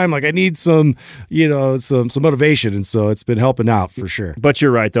the whole time. Like I need some motivation, and so it's been helping out for sure. But you're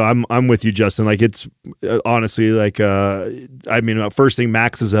right, though. I'm with you, Justin. Like it's honestly like first thing,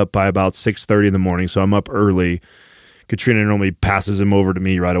 Max is up by about 6:30 in the morning, so I'm up early. Katrina normally passes him over to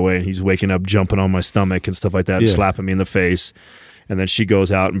me right away, and he's waking up, jumping on my stomach and stuff like that, slapping me in the face. And then she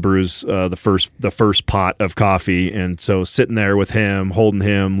goes out and brews the first pot of coffee, and so sitting there with him, holding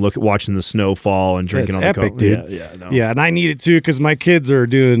him, watching the snow fall, and drinking on the coffee. Dude. Yeah, and I need it too because my kids are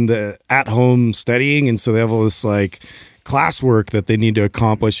doing the at-home studying, and so they have all this like classwork that they need to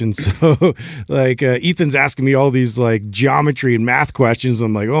accomplish, and so like Ethan's asking me all these like geometry and math questions.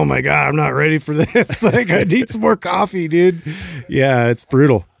 I'm like, oh my god, I'm not ready for this. Like I need some more coffee, dude. Yeah, it's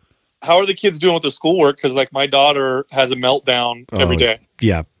brutal. How are the kids doing with their schoolwork? Because like my daughter has a meltdown every day.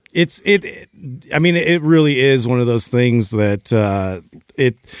 Yeah, I mean, it really is one of those things that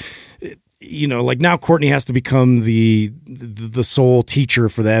like now Courtney has to become the sole teacher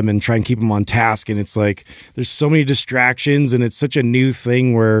for them and try and keep them on task. And it's like there's so many distractions, and it's such a new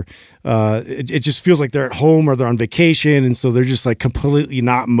thing where it just feels like they're at home or they're on vacation, and so they're just like completely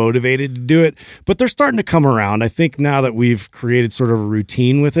not motivated to do it. But they're starting to come around. I think now that we've created sort of a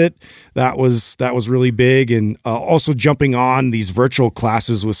routine with it, that was really big. And also jumping on these virtual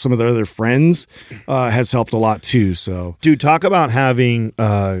classes with some of their other friends has helped a lot too. So, dude, talk about having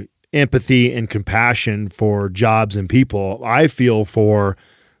empathy and compassion for jobs and people. I feel for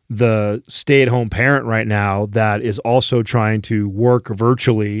the stay-at-home parent right now that is also trying to work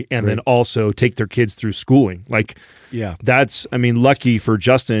virtually and then also take their kids through schooling. Like, that's, I mean, lucky for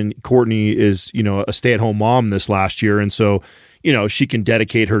Justin, Courtney is, a stay-at-home mom this last year. And so, she can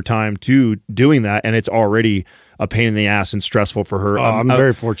dedicate her time to doing that. And it's already a pain in the ass and stressful for her. I'm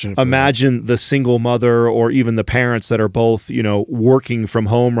very fortunate. Imagine the single mother or even the parents that are both, working from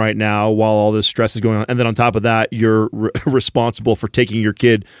home right now while all this stress is going on. And then on top of that, you're responsible for taking your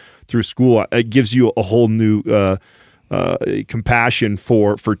kid through school. It gives you a whole new compassion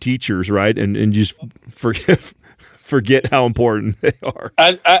for teachers, right? And just forget how important they are.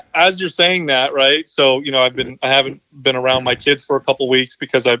 As you're saying that, right? So, I haven't been around my kids for a couple of weeks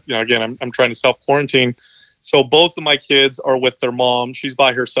because I'm trying to self-quarantine. So both of my kids are with their mom. She's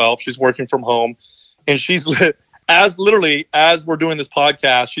by herself. She's working from home, and she's literally as we're doing this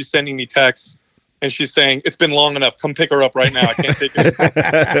podcast, she's sending me texts. And she's saying, it's been long enough. Come pick her up right now. I can't take it.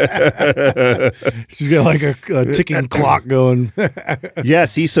 She's got like a ticking clock going. Yeah,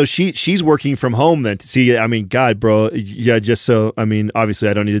 see, so she's working from home then. See, I mean, God, bro. Yeah, just so, I mean, obviously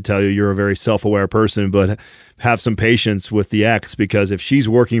I don't need to tell you you're a very self-aware person, but have some patience with the ex, because if she's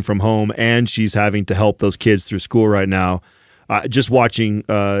working from home and she's having to help those kids through school right now, just watching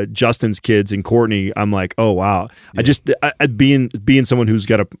Justin's kids and Courtney, I'm like, oh wow. Yeah. Being someone who's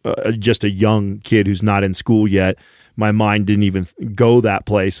got just a young kid who's not in school yet, my mind didn't even go that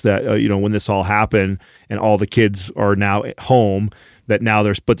place. That when this all happened and all the kids are now at home, that now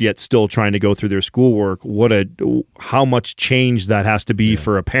but yet still trying to go through their schoolwork. How much change that has to be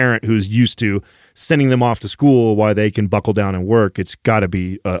for a parent who's used to sending them off to school while they can buckle down and work. It's got to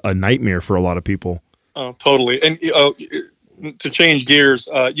be a nightmare for a lot of people. Oh, totally. And to change gears,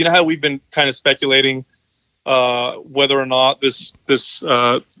 you know how we've been kind of speculating whether or not this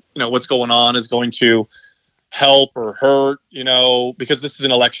what's going on is going to help or hurt, because this is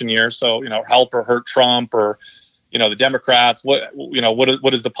an election year. So, help or hurt Trump or, the Democrats. What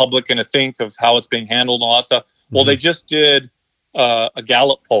is the public going to think of how it's being handled and all that stuff? Mm-hmm. Well, they just did a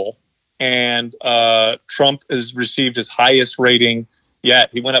Gallup poll, and Trump has received his highest rating yet.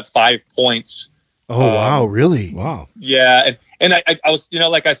 He went up 5 points. Oh, wow. Really? Wow. Yeah. And I was,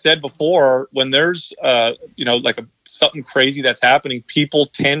 like I said before, when there's, something crazy that's happening, people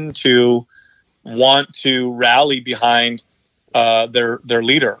tend to want to rally behind their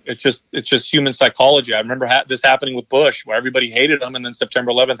leader. It's just human psychology. I remember this happening with Bush, where everybody hated him, and then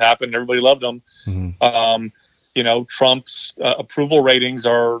September 11th happened and everybody loved him. Mm-hmm. Trump's approval ratings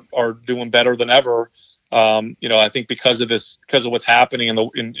are doing better than ever. I think because of what's happening and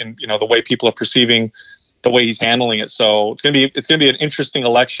the way people are perceiving the way he's handling it. So it's gonna be an interesting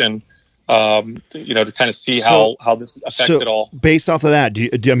election. To kind of see how this affects it all. Based off of that,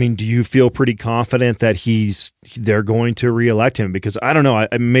 do you feel pretty confident that they're going to reelect him? Because I don't know,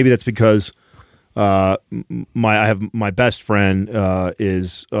 maybe that's because I have my best friend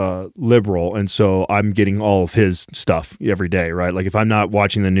is liberal, and so I'm getting all of his stuff every day, right? Like if I'm not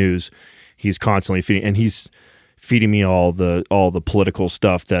watching the news, he's constantly feeding me all the political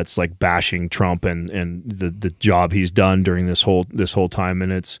stuff that's like bashing Trump and the job he's done during this whole time,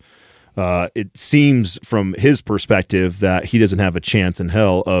 and it seems from his perspective that he doesn't have a chance in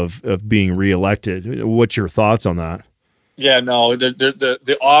hell of being reelected. What's your thoughts on that? Yeah, no,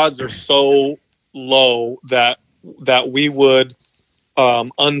 the odds are so low that we would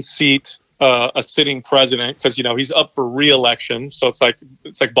unseat a sitting president, because he's up for reelection. So it's like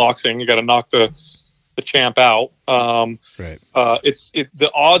boxing; you got to knock the champ out. Right.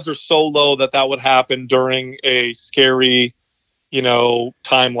 The odds are so low that would happen during a scary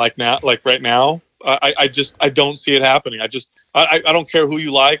time like right now. I don't see it happening. I don't care who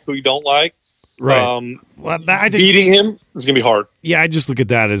you like, who you don't like. Right. Beating him is gonna be hard. Yeah, I just look at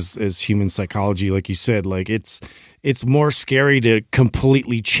that as human psychology, like you said. Like it's more scary to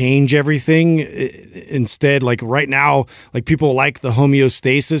completely change everything. Instead, like right now, like people like the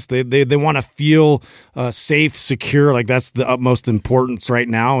homeostasis. They want to feel safe, secure. Like that's the utmost importance right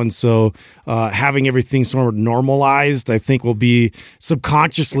now. And so having everything sort of normalized, I think, will be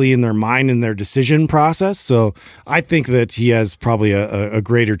subconsciously in their mind and their decision process. So I think that he has probably a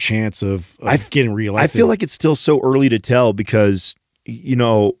greater chance of getting reelected. I feel like it's still so early to tell because,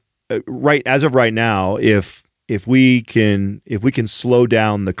 right as of right now, if we can slow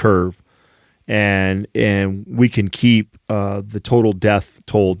down the curve and we can keep the total death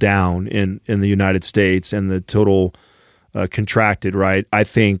toll down in the United States and the total contracted, right, I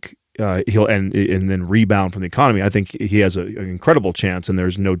think he'll and then rebound from the economy. I think he has an incredible chance, and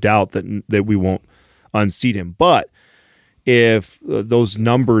there's no doubt that we won't unseat him. But if those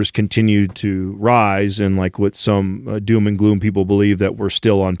numbers continue to rise, and like what some doom and gloom people believe, that we're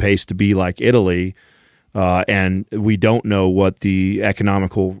still on pace to be like Italy, and we don't know what the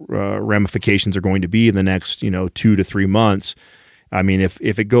economical ramifications are going to be in the next 2 to 3 months. I mean, if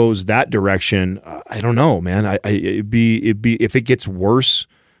it goes that direction, I don't know, man. It'd be if it gets worse,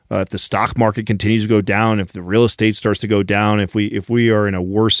 if the stock market continues to go down, if the real estate starts to go down, if we are in a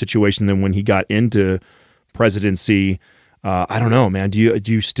worse situation than when he got into presidency. I don't know, man. Do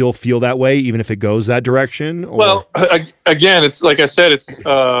you still feel that way, even if it goes that direction? Or? Well, again, it's like I said, it's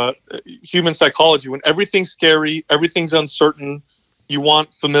human psychology. When everything's scary, everything's uncertain, you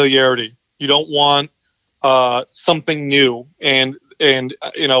want familiarity. You don't want something new, and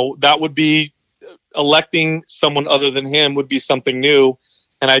that would be electing someone other than him would be something new.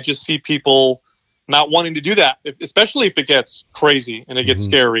 And I just see people not wanting to do that, especially if it gets crazy and it gets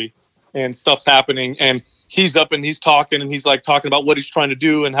scary. And stuff's happening, and he's up and he's talking, and he's like talking about what he's trying to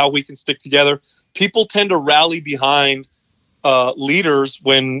do and how we can stick together. People tend to rally behind leaders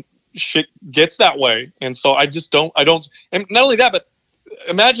when shit gets that way. And so I don't, and not only that, but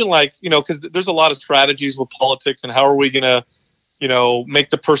imagine because there's a lot of strategies with politics and how are we going to, make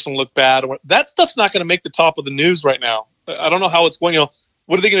the person look bad. That stuff's not going to make the top of the news right now. I don't know how it's going,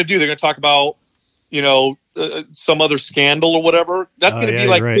 what are they going to do? They're going to talk about, some other scandal or whatever. That's going to be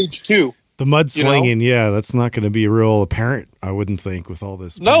like page 2. The mudslinging, that's not going to be real apparent, I wouldn't think, with all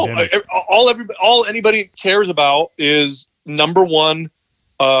this. No, pandemic. all anybody cares about is, number one,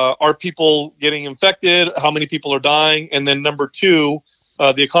 are people getting infected? How many people are dying? And then number 2,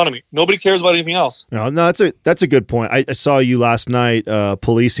 the economy. Nobody cares about anything else. No, that's a good point. I saw you last night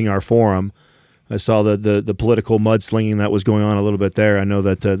policing our forum. I saw the political mudslinging that was going on a little bit there. I know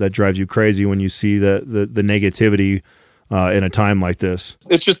that drives you crazy when you see the negativity in a time like this.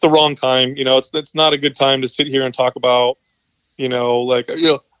 It's just the wrong time. It's not a good time to sit here and talk about,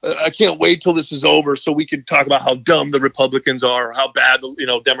 I can't wait till this is over so we can talk about how dumb the Republicans are, or how bad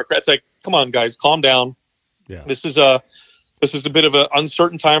the Democrats. Like, come on, guys, calm down. Yeah. This is a bit of an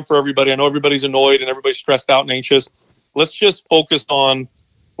uncertain time for everybody. I know everybody's annoyed and everybody's stressed out and anxious. Let's just focus on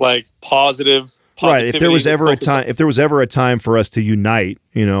positive. Right. If there was ever a time for us to unite,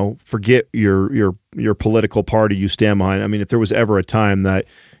 forget your political party you stand behind. I mean, if there was ever a time that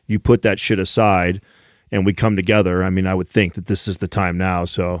you put that shit aside and we come together, I mean, I would think that this is the time now.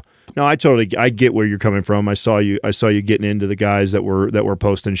 So no, I get where you're coming from. I saw you getting into the guys that were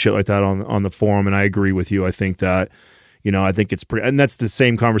posting shit like that on the forum, and I agree with you. I think that, I think it's pretty, and that's the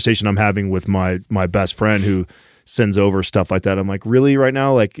same conversation I'm having with my best friend who sends over stuff like that. I'm like, really, right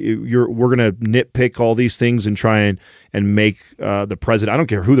now? Like, we're gonna nitpick all these things and try and make the president. I don't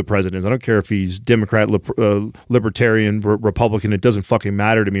care who the president is. I don't care if he's Democrat, Libertarian, Republican. It doesn't fucking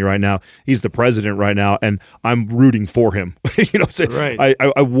matter to me right now. He's the president right now, and I'm rooting for him. You know what I'm saying? Right.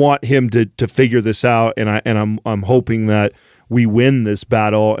 I want him to figure this out, and I'm hoping that we win this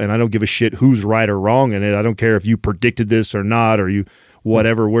battle. And I don't give a shit who's right or wrong in it. I don't care if you predicted this or not, or you.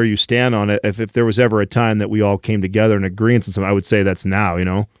 Whatever, where you stand on it. If there was ever a time that we all came together in agreement on something, I would say that's now, you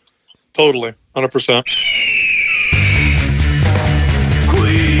know? Totally. 100%.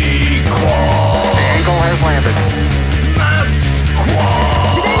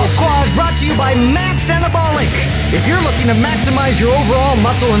 Today's Quah is brought to you by Maps Anabolic. If you're looking to maximize your overall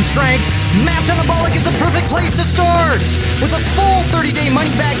muscle and strength, Maps Anabolic is the perfect place to start. With a full 30-day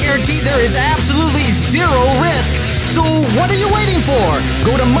money-back guarantee, there is absolutely zero risk. So what are you waiting for?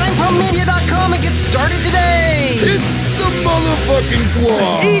 Go to mindpumpmedia.com and get started today. It's the motherfucking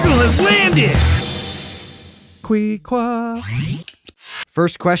Quah. Eagle has landed. Quah.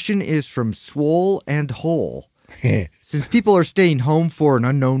 First question is from Swole and Hole. Since people are staying home for an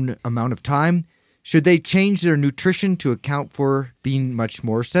unknown amount of time, should they change their nutrition to account for being much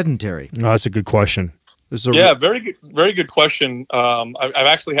more sedentary? No, that's a good question. Very good question. I've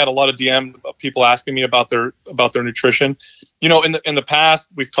actually had a lot of DM people asking me about their nutrition. You know, in the past,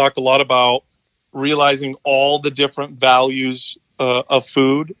 we've talked a lot about realizing all the different values of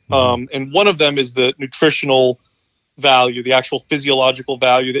food, and one of them is the nutritional value, the actual physiological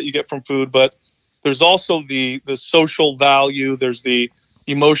value that you get from food. But there's also the social value. There's the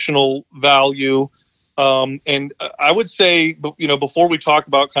emotional value. And I would say, you know, before we talk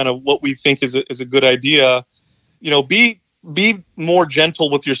about kind of what we think is a good idea, you know, be more gentle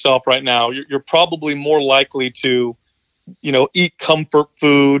with yourself right now. You're probably more likely to, you know, eat comfort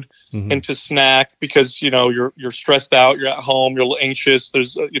food and to snack because, you know, you're stressed out, you're at home, you're a little anxious.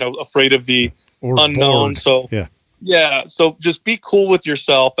 There's, you know, afraid of the unknown. Bored. So yeah. So just be cool with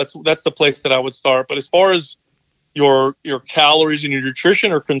yourself. That's the place that I would start. But as far as your calories and your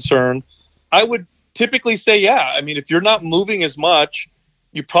nutrition are concerned, I would typically say, yeah. I mean, if you're not moving as much,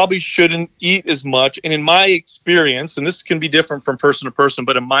 you probably shouldn't eat as much. And in my experience, and this can be different from person to person,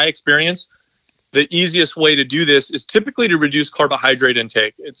 but in my experience, the easiest way to do this is typically to reduce carbohydrate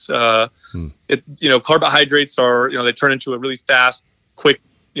intake. It's, you know, carbohydrates are, you know, they turn into a really fast, quick,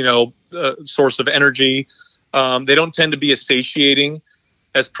 you know, source of energy. They don't tend to be as satiating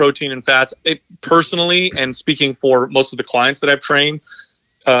as protein and fats. Personally, and speaking for most of the clients that I've trained,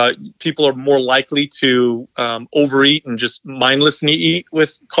 people are more likely to overeat and just mindlessly eat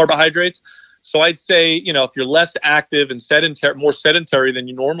with carbohydrates. So I'd say, you know, if you're less active and more sedentary than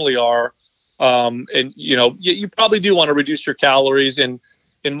you normally are, and, you know, you probably do want to reduce your calories. And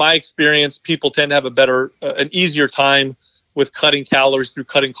in my experience, people tend to have an easier time with cutting calories through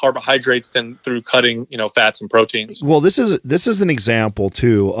cutting carbohydrates than through cutting, you know, fats and proteins. Well, this is an example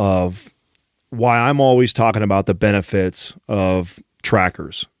too of why I'm always talking about the benefits of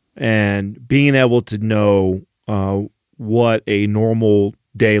trackers and being able to know what a normal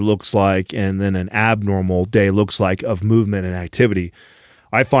day looks like and then an abnormal day looks like of movement and activity.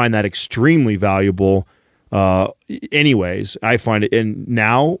 I find that extremely valuable. Anyways, I find it, and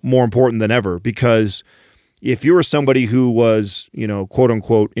now more important than ever, because if you were somebody who was, you know, quote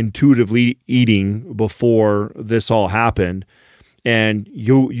unquote, intuitively eating before this all happened, and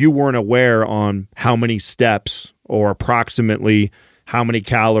you weren't aware on how many steps or approximately how many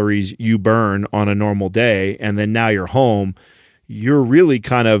calories you burn on a normal day, and then now you're home, you're really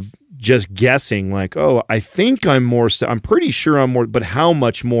kind of just guessing like, oh, I think I'm pretty sure I'm more, but how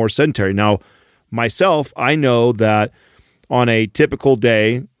much more sedentary? Now, myself, I know that on a typical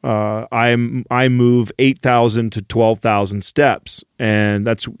day, I move 8,000 to 12,000 steps, and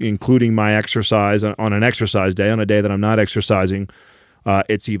that's including my exercise on an exercise day. On a day that I'm not exercising,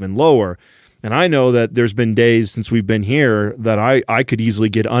 it's even lower. And I know that there's been days since we've been here that I could easily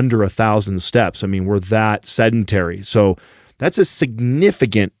get under 1,000 steps. I mean, we're that sedentary. So that's a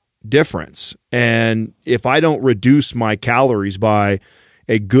significant difference. And if I don't reduce my calories by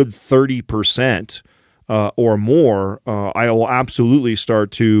a good 30%, or more, I will absolutely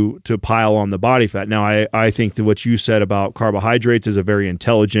start to pile on the body fat. Now, I think that what you said about carbohydrates is a very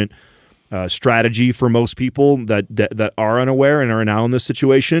intelligent strategy for most people that are unaware and are now in this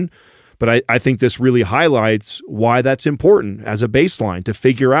situation. But I think this really highlights why that's important as a baseline to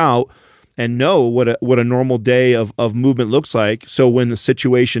figure out and know what a normal day of movement looks like. So when the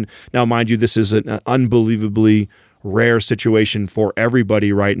situation, now mind you, this is an unbelievably rare situation for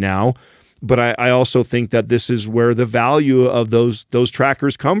everybody right now. but I also think that this is where the value of those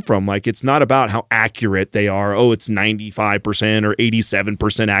trackers come from. Like, it's not about how accurate they are. Oh, it's 95% or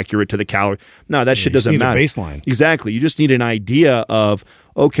 87% accurate to the calorie. No, that shit doesn't matter. A baseline. Exactly. You just need an idea of,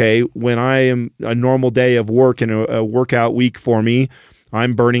 okay, when I am a normal day of work and a workout week for me,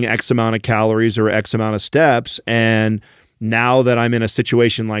 I'm burning X amount of calories or X amount of steps, and now that I'm in a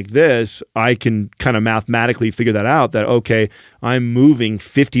situation like this, I can kind of mathematically figure that out, that, okay, I'm moving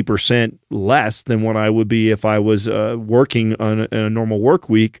 50% less than what I would be if I was working in a normal work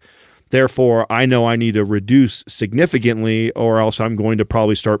week. Therefore, I know I need to reduce significantly, or else I'm going to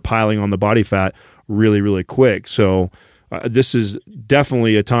probably start piling on the body fat really, really quick. So this is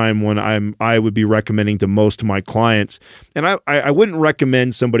definitely a time when I would be recommending to most of my clients. And I wouldn't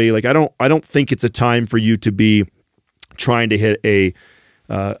recommend somebody, like, I don't think it's a time for you to be trying to hit a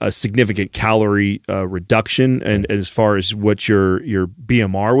significant calorie reduction, and as far as what your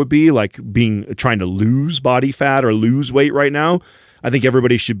BMR would be, like trying to lose body fat or lose weight right now. I think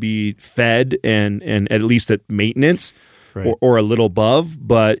everybody should be fed and at least at maintenance. Right. Or a little above,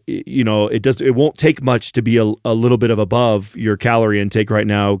 but it won't take much to be a little bit of above your calorie intake right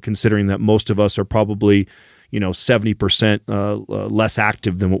now, considering that most of us are probably 70% less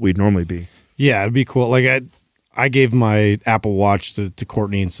active than what we'd normally be. Yeah, it'd be cool. Like I gave my Apple Watch to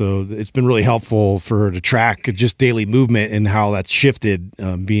Courtney, and so it's been really helpful for her to track just daily movement and how that's shifted,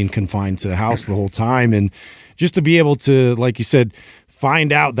 being confined to the house the whole time, and just to be able to, like you said,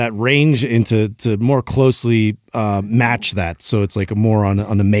 find out that range and to more closely match that. So it's like more on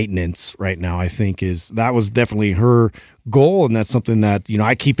a maintenance right now, I think that was definitely her goal. And that's something that,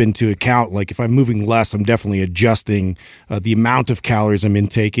 I keep into account. Like if I'm moving less, I'm definitely adjusting the amount of calories I'm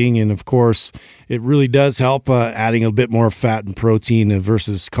intaking. And of course, it really does help adding a bit more fat and protein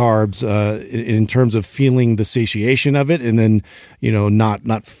versus carbs in terms of feeling the satiation of it. And then,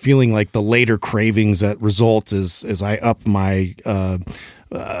 not feeling like the later cravings that result as I up my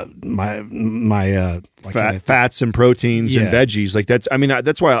fats and proteins and veggies. Like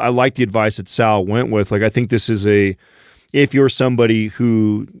that's why I like the advice that Sal went with. Like, I think this is if you're somebody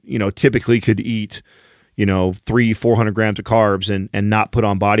who, typically could eat, 300-400 grams of carbs and not put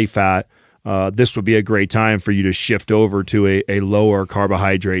on body fat, this would be a great time for you to shift over to a lower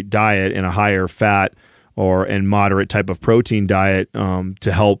carbohydrate diet and a higher fat and moderate type of protein diet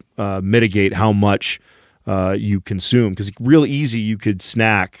to help mitigate how much you consume. Because real easy, you could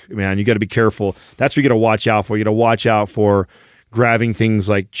snack. Man, you got to be careful. That's what you got to watch out for. You got to watch out for grabbing things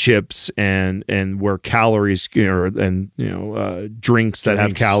like chips and where calories drinks that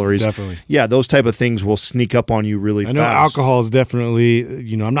have calories. Definitely. Yeah, those type of things will sneak up on you really fast. I know alcohol is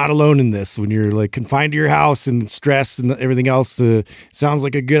definitely, I'm not alone in this. When you're like confined to your house and stress and everything else, sounds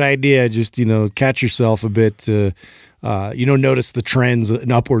like a good idea. Just, catch yourself a bit to notice the trends,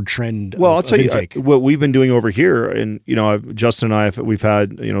 an upward trend. Well, I'll tell you intake. What we've been doing over here, and Justin and I, we've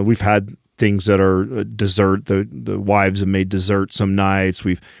had things that are dessert. The wives have made dessert some nights.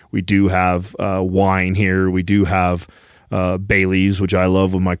 We do have wine here. We do have Bailey's, which I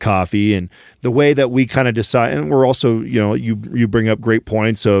love with my coffee. And the way that we kind of decide, and we're also, you bring up great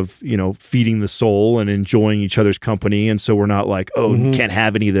points of, feeding the soul and enjoying each other's company. And so we're not like, you can't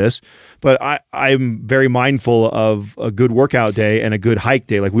have any of this. But I'm very mindful of a good workout day and a good hike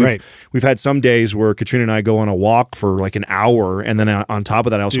day. Like we've had some days where Katrina and I go on a walk for like an hour, and then on top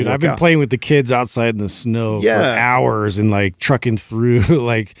of that, I also work I've been out. Playing with the kids outside in the snow for hours and like trucking through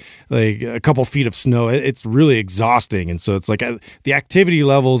like a couple feet of snow. It's really exhausting. And so it's like the activity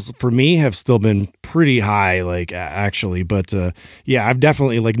levels for me have still been pretty high, like actually. But I'm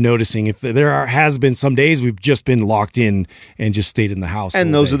definitely like noticing if has been some days we've just been locked in and just stayed in the house.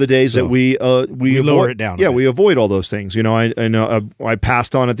 And those are the days that we lower it down. Yeah, we avoid all those things. I know I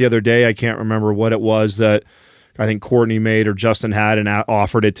passed on it the other day. I can't remember what it was that I think Courtney made or Justin had and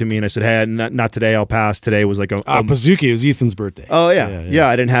offered it to me, and I said, "Hey, not today. I'll pass." Today was like a Pizookie. It was Ethan's birthday. Oh yeah.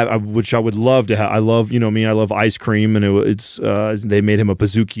 I didn't have, which I would love to have. I love, me. I love ice cream, and it's they made him a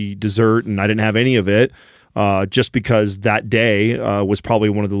Pizookie dessert, and I didn't have any of it. Just because that day was probably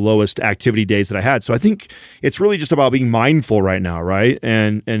one of the lowest activity days that I had. So I think it's really just about being mindful right now, right?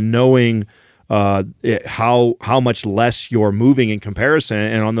 And knowing how much less you're moving in comparison.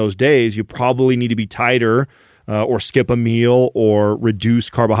 And on those days, you probably need to be tighter or skip a meal or reduce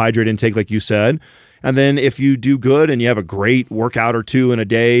carbohydrate intake, like you said. And then if you do good and you have a great workout or two in a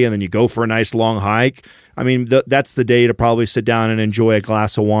day, and then you go for a nice long hike, I mean, that's the day to probably sit down and enjoy a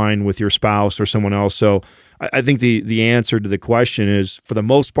glass of wine with your spouse or someone else. So I think the answer to the question is, for the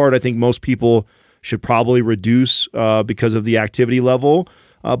most part, I think most people should probably reduce because of the activity level,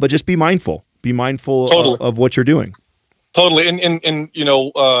 but just be mindful. Be mindful of what you're doing. Totally. And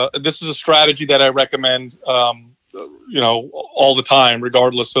this is a strategy that I recommend, all the time,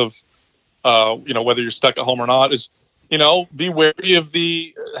 regardless of, whether you're stuck at home or not, is, be wary of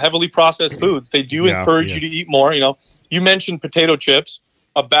the heavily processed foods. They do encourage you to eat more. You mentioned potato chips.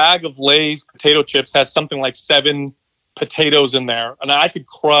 A bag of Lay's potato chips has something like 7 potatoes in there. And I could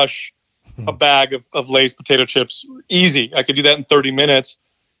crush a bag of Lay's potato chips easy. I could do that in 30 minutes.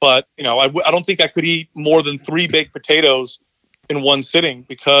 But, I don't think I could eat more than 3 baked potatoes in one sitting,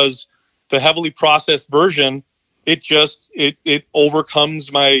 because the heavily processed version, it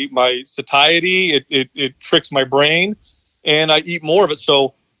overcomes my satiety. It tricks my brain, and I eat more of it.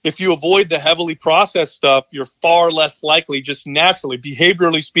 So if you avoid the heavily processed stuff, you're far less likely, just naturally,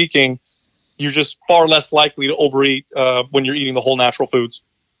 behaviorally speaking, you're just far less likely to overeat when you're eating the whole natural foods.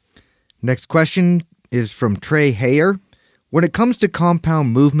 Next question is from Trey Hayer. When it comes to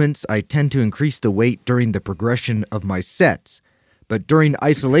compound movements, I tend to increase the weight during the progression of my sets, but during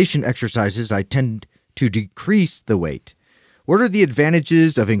isolation exercises, I tend to decrease the weight. What are the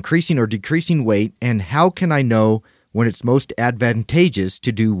advantages of increasing or decreasing weight, and how can I know when it's most advantageous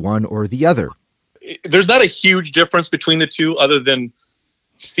to do one or the other? There's not a huge difference between the two other than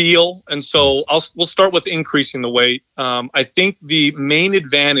feel. And so we'll start with increasing the weight. I think the main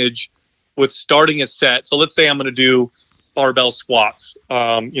advantage with starting a set, so let's say I'm going to do barbell squats,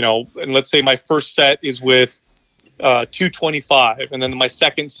 and let's say my first set is with 225, and then my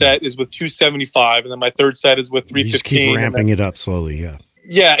second set is with 275, and then my third set is with 315. You just keep ramping it up slowly,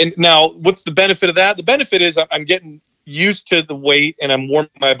 Yeah, and now what's the benefit of that? The benefit is I'm getting used to the weight, and I'm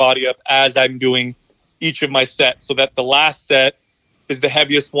warming my body up as I'm doing each of my sets, so that the last set is the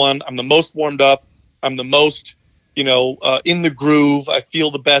heaviest one. I'm the most warmed up. I'm the most, in the groove. I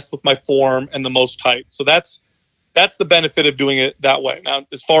feel the best with my form and the most tight. So that's the benefit of doing it that way. Now,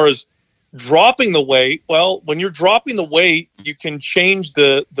 as far as dropping the weight, well, when you're dropping the weight, you can change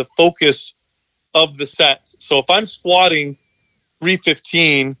the focus of the sets. So if I'm squatting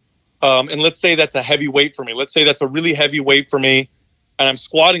 315, and let's say that's a heavy weight for me, let's say that's a really heavy weight for me, and I'm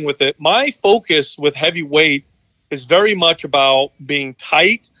squatting with it, my focus with heavy weight is very much about being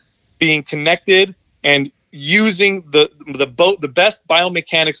tight, being connected, and using the best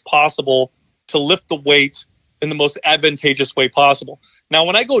biomechanics possible to lift the weight in the most advantageous way possible. Now,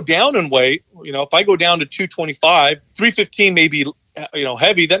 when I go down in weight, if I go down to 225, 315 may be,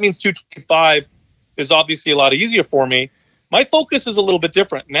 heavy. That means 225 is obviously a lot easier for me. My focus is a little bit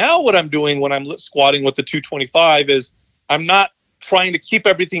different. Now, what I'm doing when I'm squatting with the 225 is I'm not trying to keep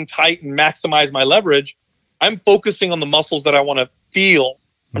everything tight and maximize my leverage. I'm focusing on the muscles that I want to feel.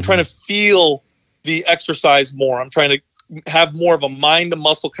 I'm trying to feel the exercise more. I'm trying to have more of a mind to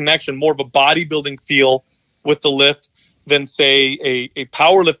muscle connection, more of a bodybuilding feel with the lift than, say, a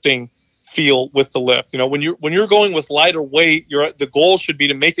powerlifting feel with the lift. When you're going with lighter weight, the goal should be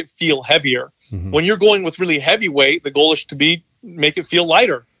to make it feel heavier. Mm-hmm. When you're going with really heavy weight, the goal is to make it feel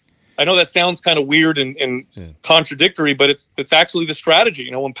lighter. I know that sounds kind of weird and contradictory, but it's actually the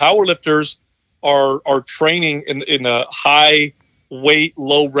strategy. When powerlifters are training in a high weight,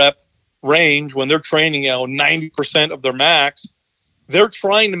 low rep range, when they're training 90% of their max, they're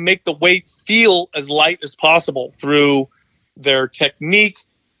trying to make the weight feel as light as possible through their technique,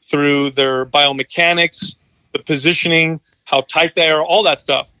 through their biomechanics, the positioning, how tight they are, all that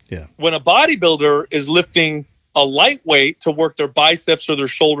stuff. Yeah. When a bodybuilder is lifting a lightweight to work their biceps or their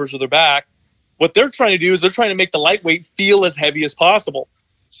shoulders or their back, what they're trying to do is they're trying to make the lightweight feel as heavy as possible.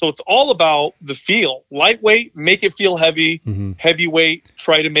 So it's all about the feel. Lightweight, make it feel heavy. Mm-hmm. Heavyweight,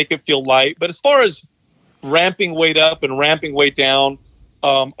 try to make it feel light. But as far as ramping weight up and ramping weight down,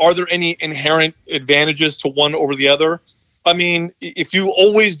 are there any inherent advantages to one over the other? I mean, if you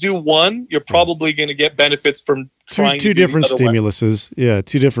always do one, you're probably going to get benefits from trying two different stimuluses. Yeah,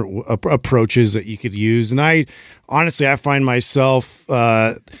 two different approaches that you could use. And I find myself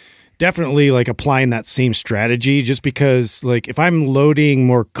definitely like applying that same strategy, just because like if I'm loading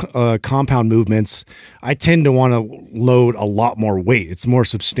more compound movements, I tend to want to load a lot more weight. It's a more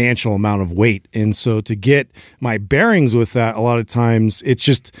substantial amount of weight. And so to get my bearings with that, a lot of times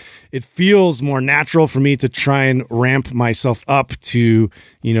it feels more natural for me to try and ramp myself up to,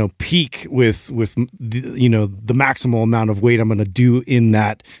 peak with the maximal amount of weight I'm going to do in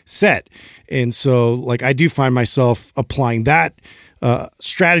that set. And so like I do find myself applying that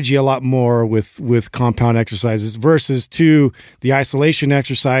strategy a lot more with compound exercises versus to the isolation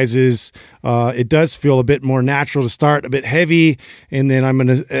exercises. It does feel feel a bit more natural to start, a bit heavy, and then I'm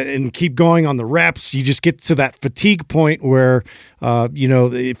going to and keep going on the reps. You just get to that fatigue point where,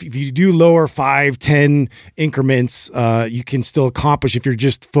 if you do lower 5, 10 increments, you can still accomplish if you're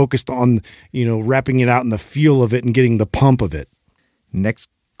just focused on, repping it out in the feel of it and getting the pump of it. Next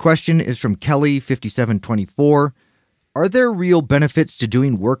question is from Kelly5724. Are there real benefits to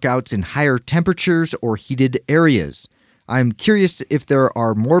doing workouts in higher temperatures or heated areas? I'm curious if there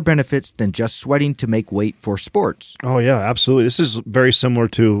are more benefits than just sweating to make weight for sports. Oh, yeah, absolutely. This is very similar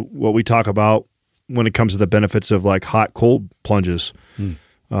to what we talk about when it comes to the benefits of like hot, cold plunges.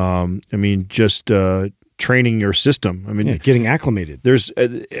 Just training your system. Getting acclimated.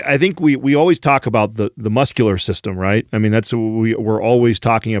 I think we always talk about the muscular system, right? I mean, that's we're always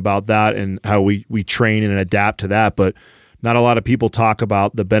talking about that and how we train and adapt to that, but not a lot of people talk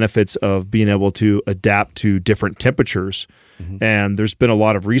about the benefits of being able to adapt to different temperatures. And there's been a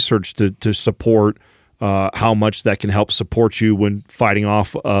lot of research to support how much that can help support you when fighting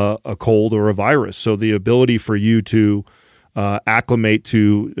off a cold or a virus. So the ability for you to acclimate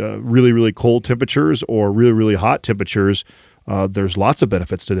to really, really cold temperatures or really, really hot temperatures, there's lots of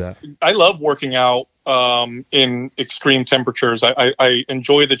benefits to that. I love working out in extreme temperatures. I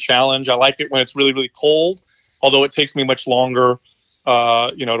enjoy the challenge. I like it when it's really, really cold, although it takes me much longer,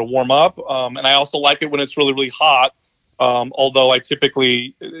 to warm up. And I also like it when it's really, really hot, although I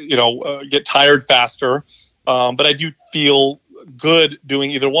typically, get tired faster. But I do feel good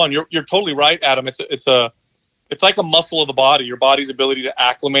doing either one. You're totally right, Adam. It's like a muscle of the body, your body's ability to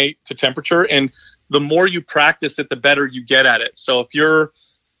acclimate to temperature. And the more you practice it, the better you get at it. So if you're,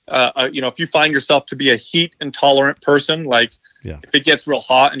 if you find yourself to be a heat intolerant person, like if it gets real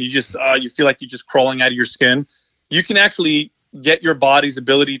hot and you just, you feel like you're just crawling out of your skin, you can actually get your body's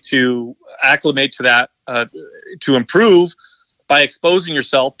ability to acclimate to that, to improve by exposing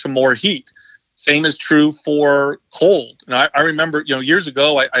yourself to more heat. Same is true for cold. And I remember, years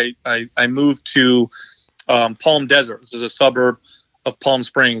ago, I moved to Palm Desert. This is a suburb of Palm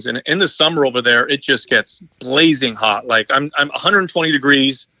Springs, and in the summer over there, it just gets blazing hot. Like I'm 120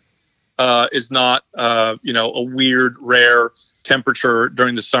 degrees is not a weird, rare temperature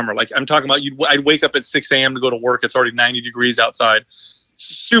during the summer. Like I'm talking about, I'd wake up at 6 a.m. to go to work. It's already 90 degrees outside,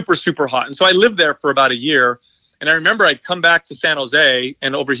 super, super hot. And so I lived there for about a year, and I remember I'd come back to San Jose,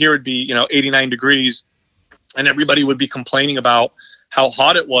 and over here it'd be 89 degrees, and everybody would be complaining about how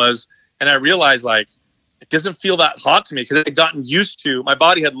hot it was, and I realized like, it doesn't feel that hot to me because I'd gotten used to, my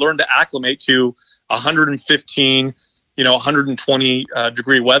body had learned to acclimate to 115, 120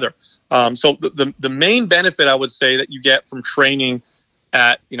 degree weather. So the main benefit I would say that you get from training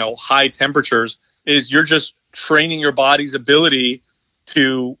at, high temperatures is you're just training your body's ability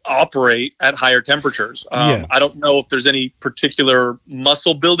to operate at higher temperatures. I don't know if there's any particular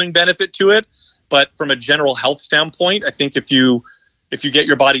muscle building benefit to it, but from a general health standpoint, I think if you get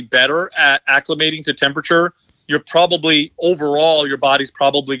your body better at acclimating to temperature, you're probably overall, your body's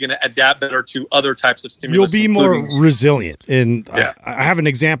probably going to adapt better to other types of stimulus. You'll be more resilient. And I have an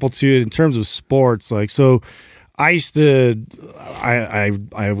example too in terms of sports. Like, so I used to,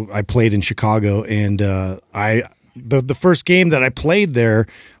 I played in Chicago, and the first game that I played there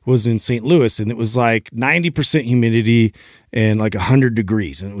was in St. Louis, and it was like 90% humidity and like 100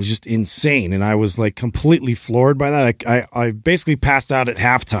 degrees, and it was just insane. And I was like completely floored by that. I basically passed out at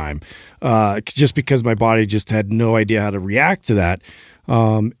halftime just because my body just had no idea how to react to that.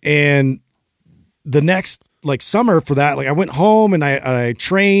 And the next summer for that, I went home and I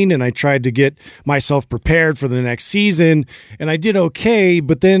trained and I tried to get myself prepared for the next season, and I did okay.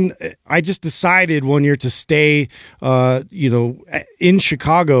 But then I just decided one year to stay, in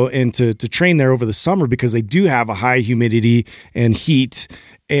Chicago and to train there over the summer because they do have a high humidity and heat.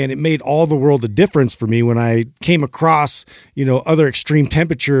 And it made all the world of difference for me when I came across, other extreme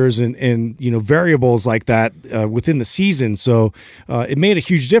temperatures and variables like that within the season. So it made a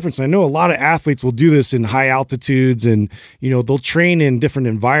huge difference. I know a lot of athletes will do this in high altitudes, and they'll train in different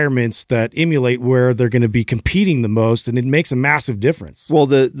environments that emulate where they're going to be competing the most, and it makes a massive difference. Well,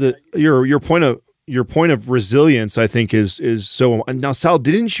 your point of resilience, I think, is so. Now, Sal,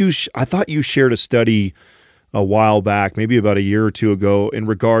 didn't you? I thought you shared a study a while back, maybe about a year or two ago, in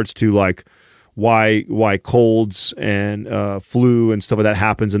regards to why colds and flu and stuff like that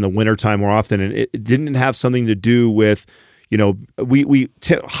happens in the wintertime more often. And it didn't have something to do with,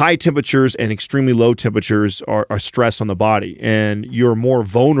 high temperatures and extremely low temperatures are stress on the body. And you're more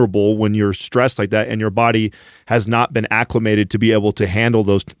vulnerable when you're stressed like that, and your body has not been acclimated to be able to handle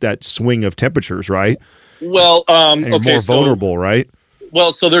that swing of temperatures, right? Well, and you're more vulnerable, right?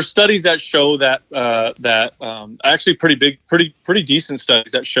 Well, so there's studies that show that actually pretty decent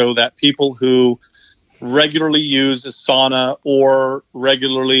studies that show that people who regularly use a sauna or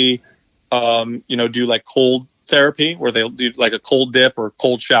regularly, do like cold therapy where they'll do like a cold dip or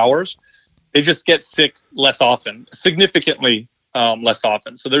cold showers, they just get sick less often, significantly less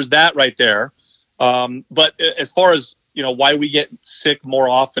often. So there's that right there. But as far as, why we get sick more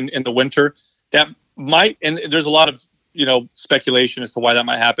often in the winter, that might, and there's a lot of, speculation as to why that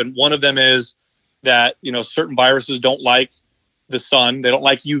might happen. One of them is that, certain viruses don't like the sun. They don't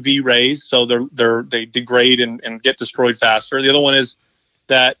like UV rays. So they degrade and get destroyed faster. The other one is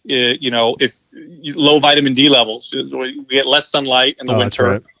that, if low vitamin D levels, we get less sunlight in the winter,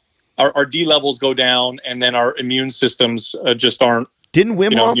 right. Our D levels go down, and then our immune systems just aren't. Didn't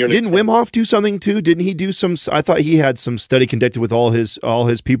Wim Hof do something too? Didn't he do some? I thought he had some study conducted with all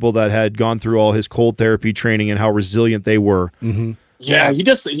his people that had gone through all his cold therapy training and how resilient they were. Mm-hmm. Yeah,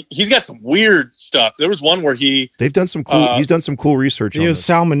 he's got some weird stuff. There was one where they've done some cool. He's done some cool research. It was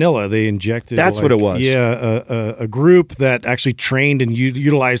salmonella. They injected. That's what it was. Yeah, a group that actually trained and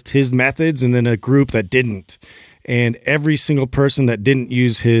utilized his methods, and then a group that didn't. And every single person that didn't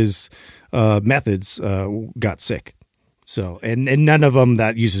use his methods got sick. So, and none of them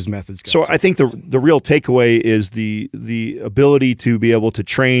that uses methods. So I think the real takeaway is the ability to be able to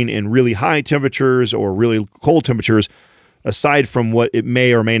train in really high temperatures or really cold temperatures, aside from what it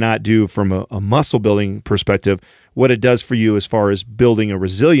may or may not do from a muscle building perspective. What it does for you as far as building a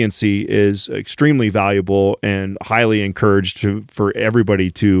resiliency is extremely valuable and highly encouraged for everybody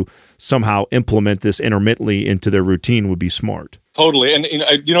to somehow implement this intermittently into their routine would be smart. Totally. And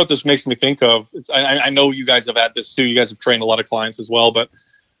you know what this makes me think of? I know you guys have had this too. You guys have trained a lot of clients as well, but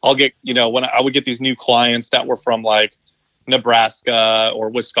I'll get, when I would get these new clients that were from like Nebraska or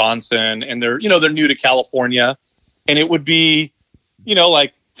Wisconsin, and they're new to California, and it would be,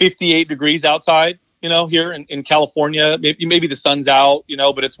 like 58 degrees outside, here in California. Maybe the sun's out,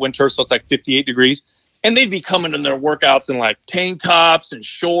 but it's winter, so it's like 58 degrees. And they'd be coming in their workouts in like tank tops and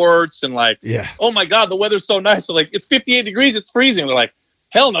shorts and like, oh my God, the weather's so nice. So like, it's 58 degrees, it's freezing. They're like,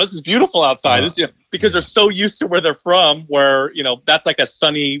 hell no, this is beautiful outside. Because they're so used to where they're from, where, that's like a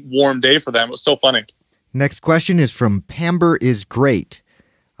sunny, warm day for them. It was so funny. Next question is from Pamber is Great.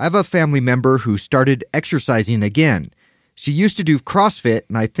 I have a family member who started exercising again. She used to do CrossFit,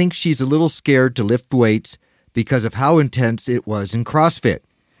 and I think she's a little scared to lift weights because of how intense it was in CrossFit.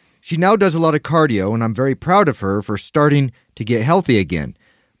 She now does a lot of cardio, and I'm very proud of her for starting to get healthy again,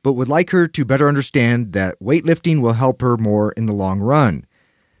 but would like her to better understand that weightlifting will help her more in the long run.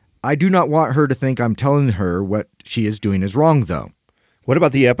 I do not want her to think I'm telling her what she is doing is wrong, though. What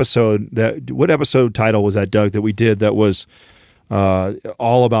about the episode what episode title was that, Doug, that we did that was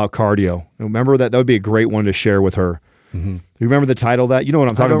all about cardio? Remember that? That would be a great one to share with her. Mm-hmm. You remember the title of that? You know what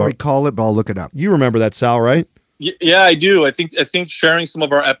I'm talking about? I don't recall it, but I'll look it up. You remember that, Sal, right? Yeah, I do. I think sharing some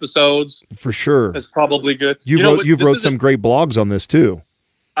of our episodes for sure is probably good. You've wrote some great blogs on this too.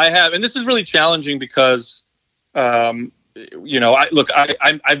 I have, and this is really challenging because, I've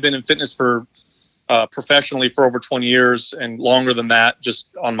been in fitness for professionally for over 20 years and longer than that, just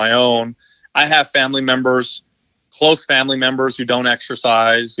on my own. I have family members, close family members who don't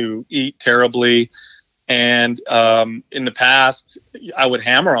exercise, who eat terribly, and in the past, I would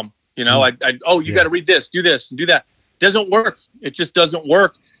hammer them. You got to read this, do this, and do that. Doesn't work. It just doesn't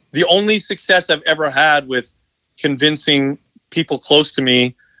work. The only success I've ever had with convincing people close to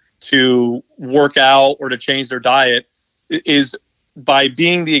me to work out or to change their diet is by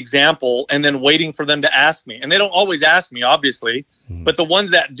being the example and then waiting for them to ask me. And they don't always ask me, obviously, but the ones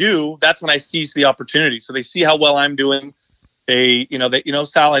that do, that's when I seize the opportunity. So they see how well I'm doing.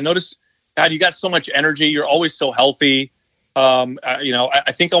 Sal, I noticed, God, you got so much energy. You're always so healthy.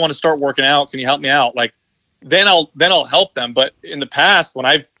 I think I want to start working out. Can you help me out? Like, then I'll help them. But in the past, when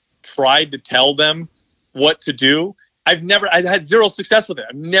I've tried to tell them what to do, I had zero success with it.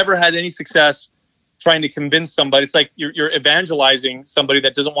 I've never had any success trying to convince somebody. It's like you're evangelizing somebody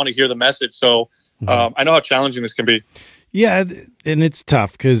that doesn't want to hear the message. So I know how challenging this can be. Yeah. And it's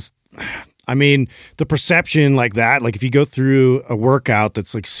tough because, the perception like that, like if you go through a workout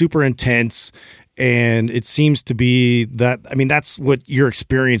that's like super intense, and it seems to be that, that's what your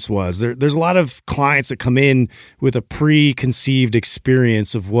experience was. There's a lot of clients that come in with a preconceived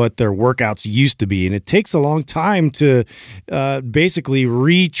experience of what their workouts used to be. And it takes a long time to basically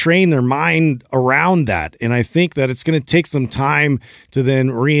retrain their mind around that. And I think that it's going to take some time to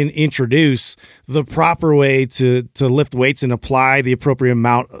then reintroduce the proper way to lift weights and apply the appropriate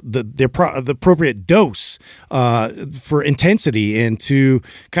amount, the appropriate dose for intensity, and to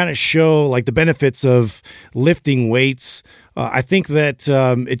kind of show like the benefits of lifting weights I think that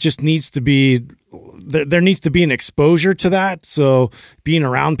it just needs to be, there needs to be an exposure to that. So being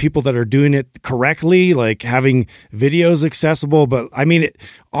around people that are doing it correctly, like having videos accessible. But I mean,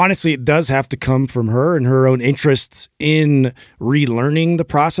 honestly, it does have to come from her and her own interest in relearning the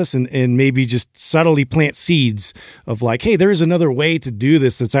process, and maybe just subtly plant seeds of like, hey, there is another way to do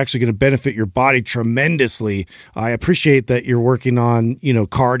this that's actually going to benefit your body tremendously. I appreciate that you're working on,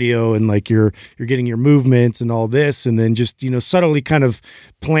 cardio and like you're getting your movements and all this, and then just, subtly kind of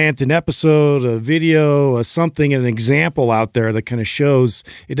plant an episode, a video, something, an example out there that kind of shows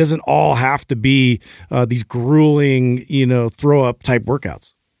it doesn't all have to be these grueling, throw up type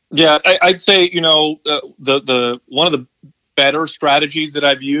workouts. Yeah, I'd say, the one of the better strategies that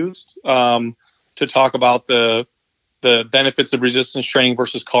I've used to talk about the benefits of resistance training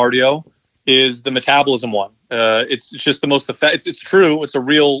versus cardio is the metabolism one. It's just the most effective. It's true. It's a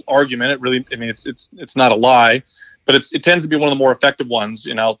real argument. It's not a lie, but it tends to be one of the more effective ones.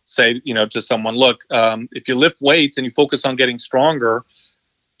 And I'll say, to someone, look, if you lift weights and you focus on getting stronger,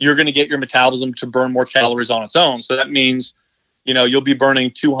 you're going to get your metabolism to burn more calories on its own. So that means, you'll be burning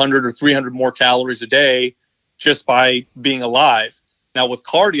 200 or 300 more calories a day just by being alive. Now with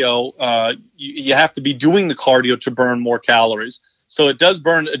cardio, you have to be doing the cardio to burn more calories. So it does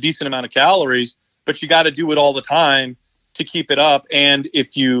burn a decent amount of calories, but you got to do it all the time to keep it up. And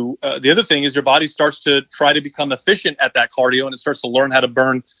if you, the other thing is your body starts to try to become efficient at that cardio, and it starts to learn how to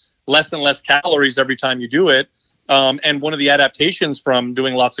burn less and less calories every time you do it. And one of the adaptations from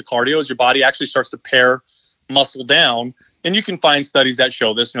doing lots of cardio is your body actually starts to pare muscle down. And you can find studies that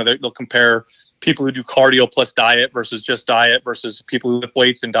show this. They'll compare people who do cardio plus diet versus just diet versus people who lift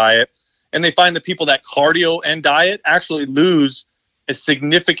weights and diet. And they find that people that cardio and diet actually lose a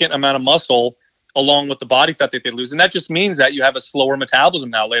significant amount of muscle along with the body fat that they lose. And that just means that you have a slower metabolism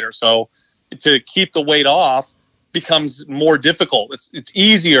now later. So to keep the weight off becomes more difficult. It's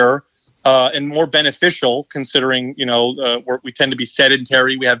easier and more beneficial considering, we tend to be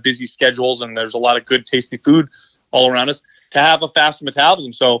sedentary. We have busy schedules and there's a lot of good, tasty food all around us to have a faster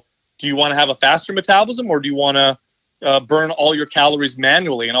metabolism. So do you want to have a faster metabolism, or do you want to burn all your calories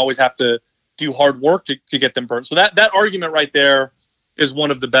manually and always have to do hard work to get them burned? So that argument right there is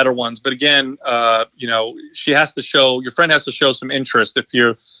one of the better ones. But again, your friend has to show some interest. If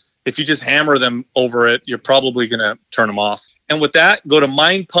you just hammer them over it, you're probably going to turn them off. And with that, go to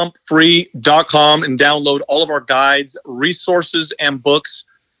mindpumpfree.com and download all of our guides, resources, and books.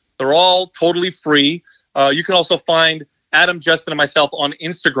 They're all totally free. You can also find Adam, Justin, and myself on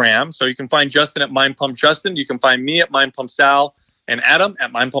Instagram. So you can find Justin at mindpumpjustin. You can find me at mindpumpsal, and Adam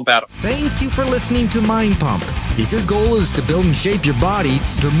at mindpumpadam. Thank you for listening to Mind Pump. If your goal is to build and shape your body,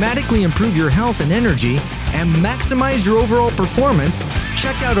 dramatically improve your health and energy, and maximize your overall performance,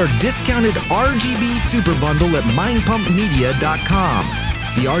 check out our discounted RGB Super Bundle at mindpumpmedia.com.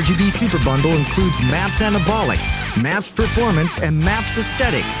 The RGB Super Bundle includes MAPS Anabolic, MAPS Performance, and MAPS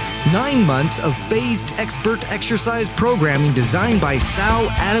Aesthetic. 9 months of phased expert exercise programming designed by Sal,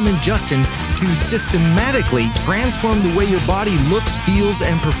 Adam, and Justin to systematically transform the way your body looks, feels,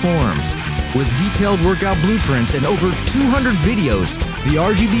 and performs. With detailed workout blueprints and over 200 videos, the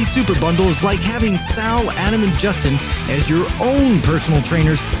RGB Super Bundle is like having Sal, Adam, and Justin as your own personal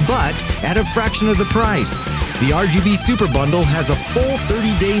trainers, but at a fraction of the price. The RGB Super Bundle has a full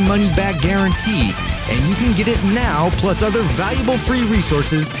 30-day money-back guarantee, and you can get it now plus other valuable free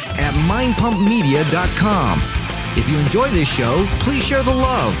resources at mindpumpmedia.com. If you enjoy this show, please share the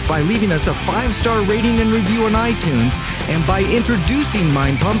love by leaving us a 5-star rating and review on iTunes and by introducing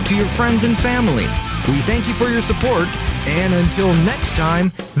Mind Pump to your friends and family. We thank you for your support, and until next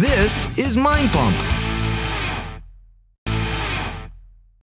time, this is Mind Pump.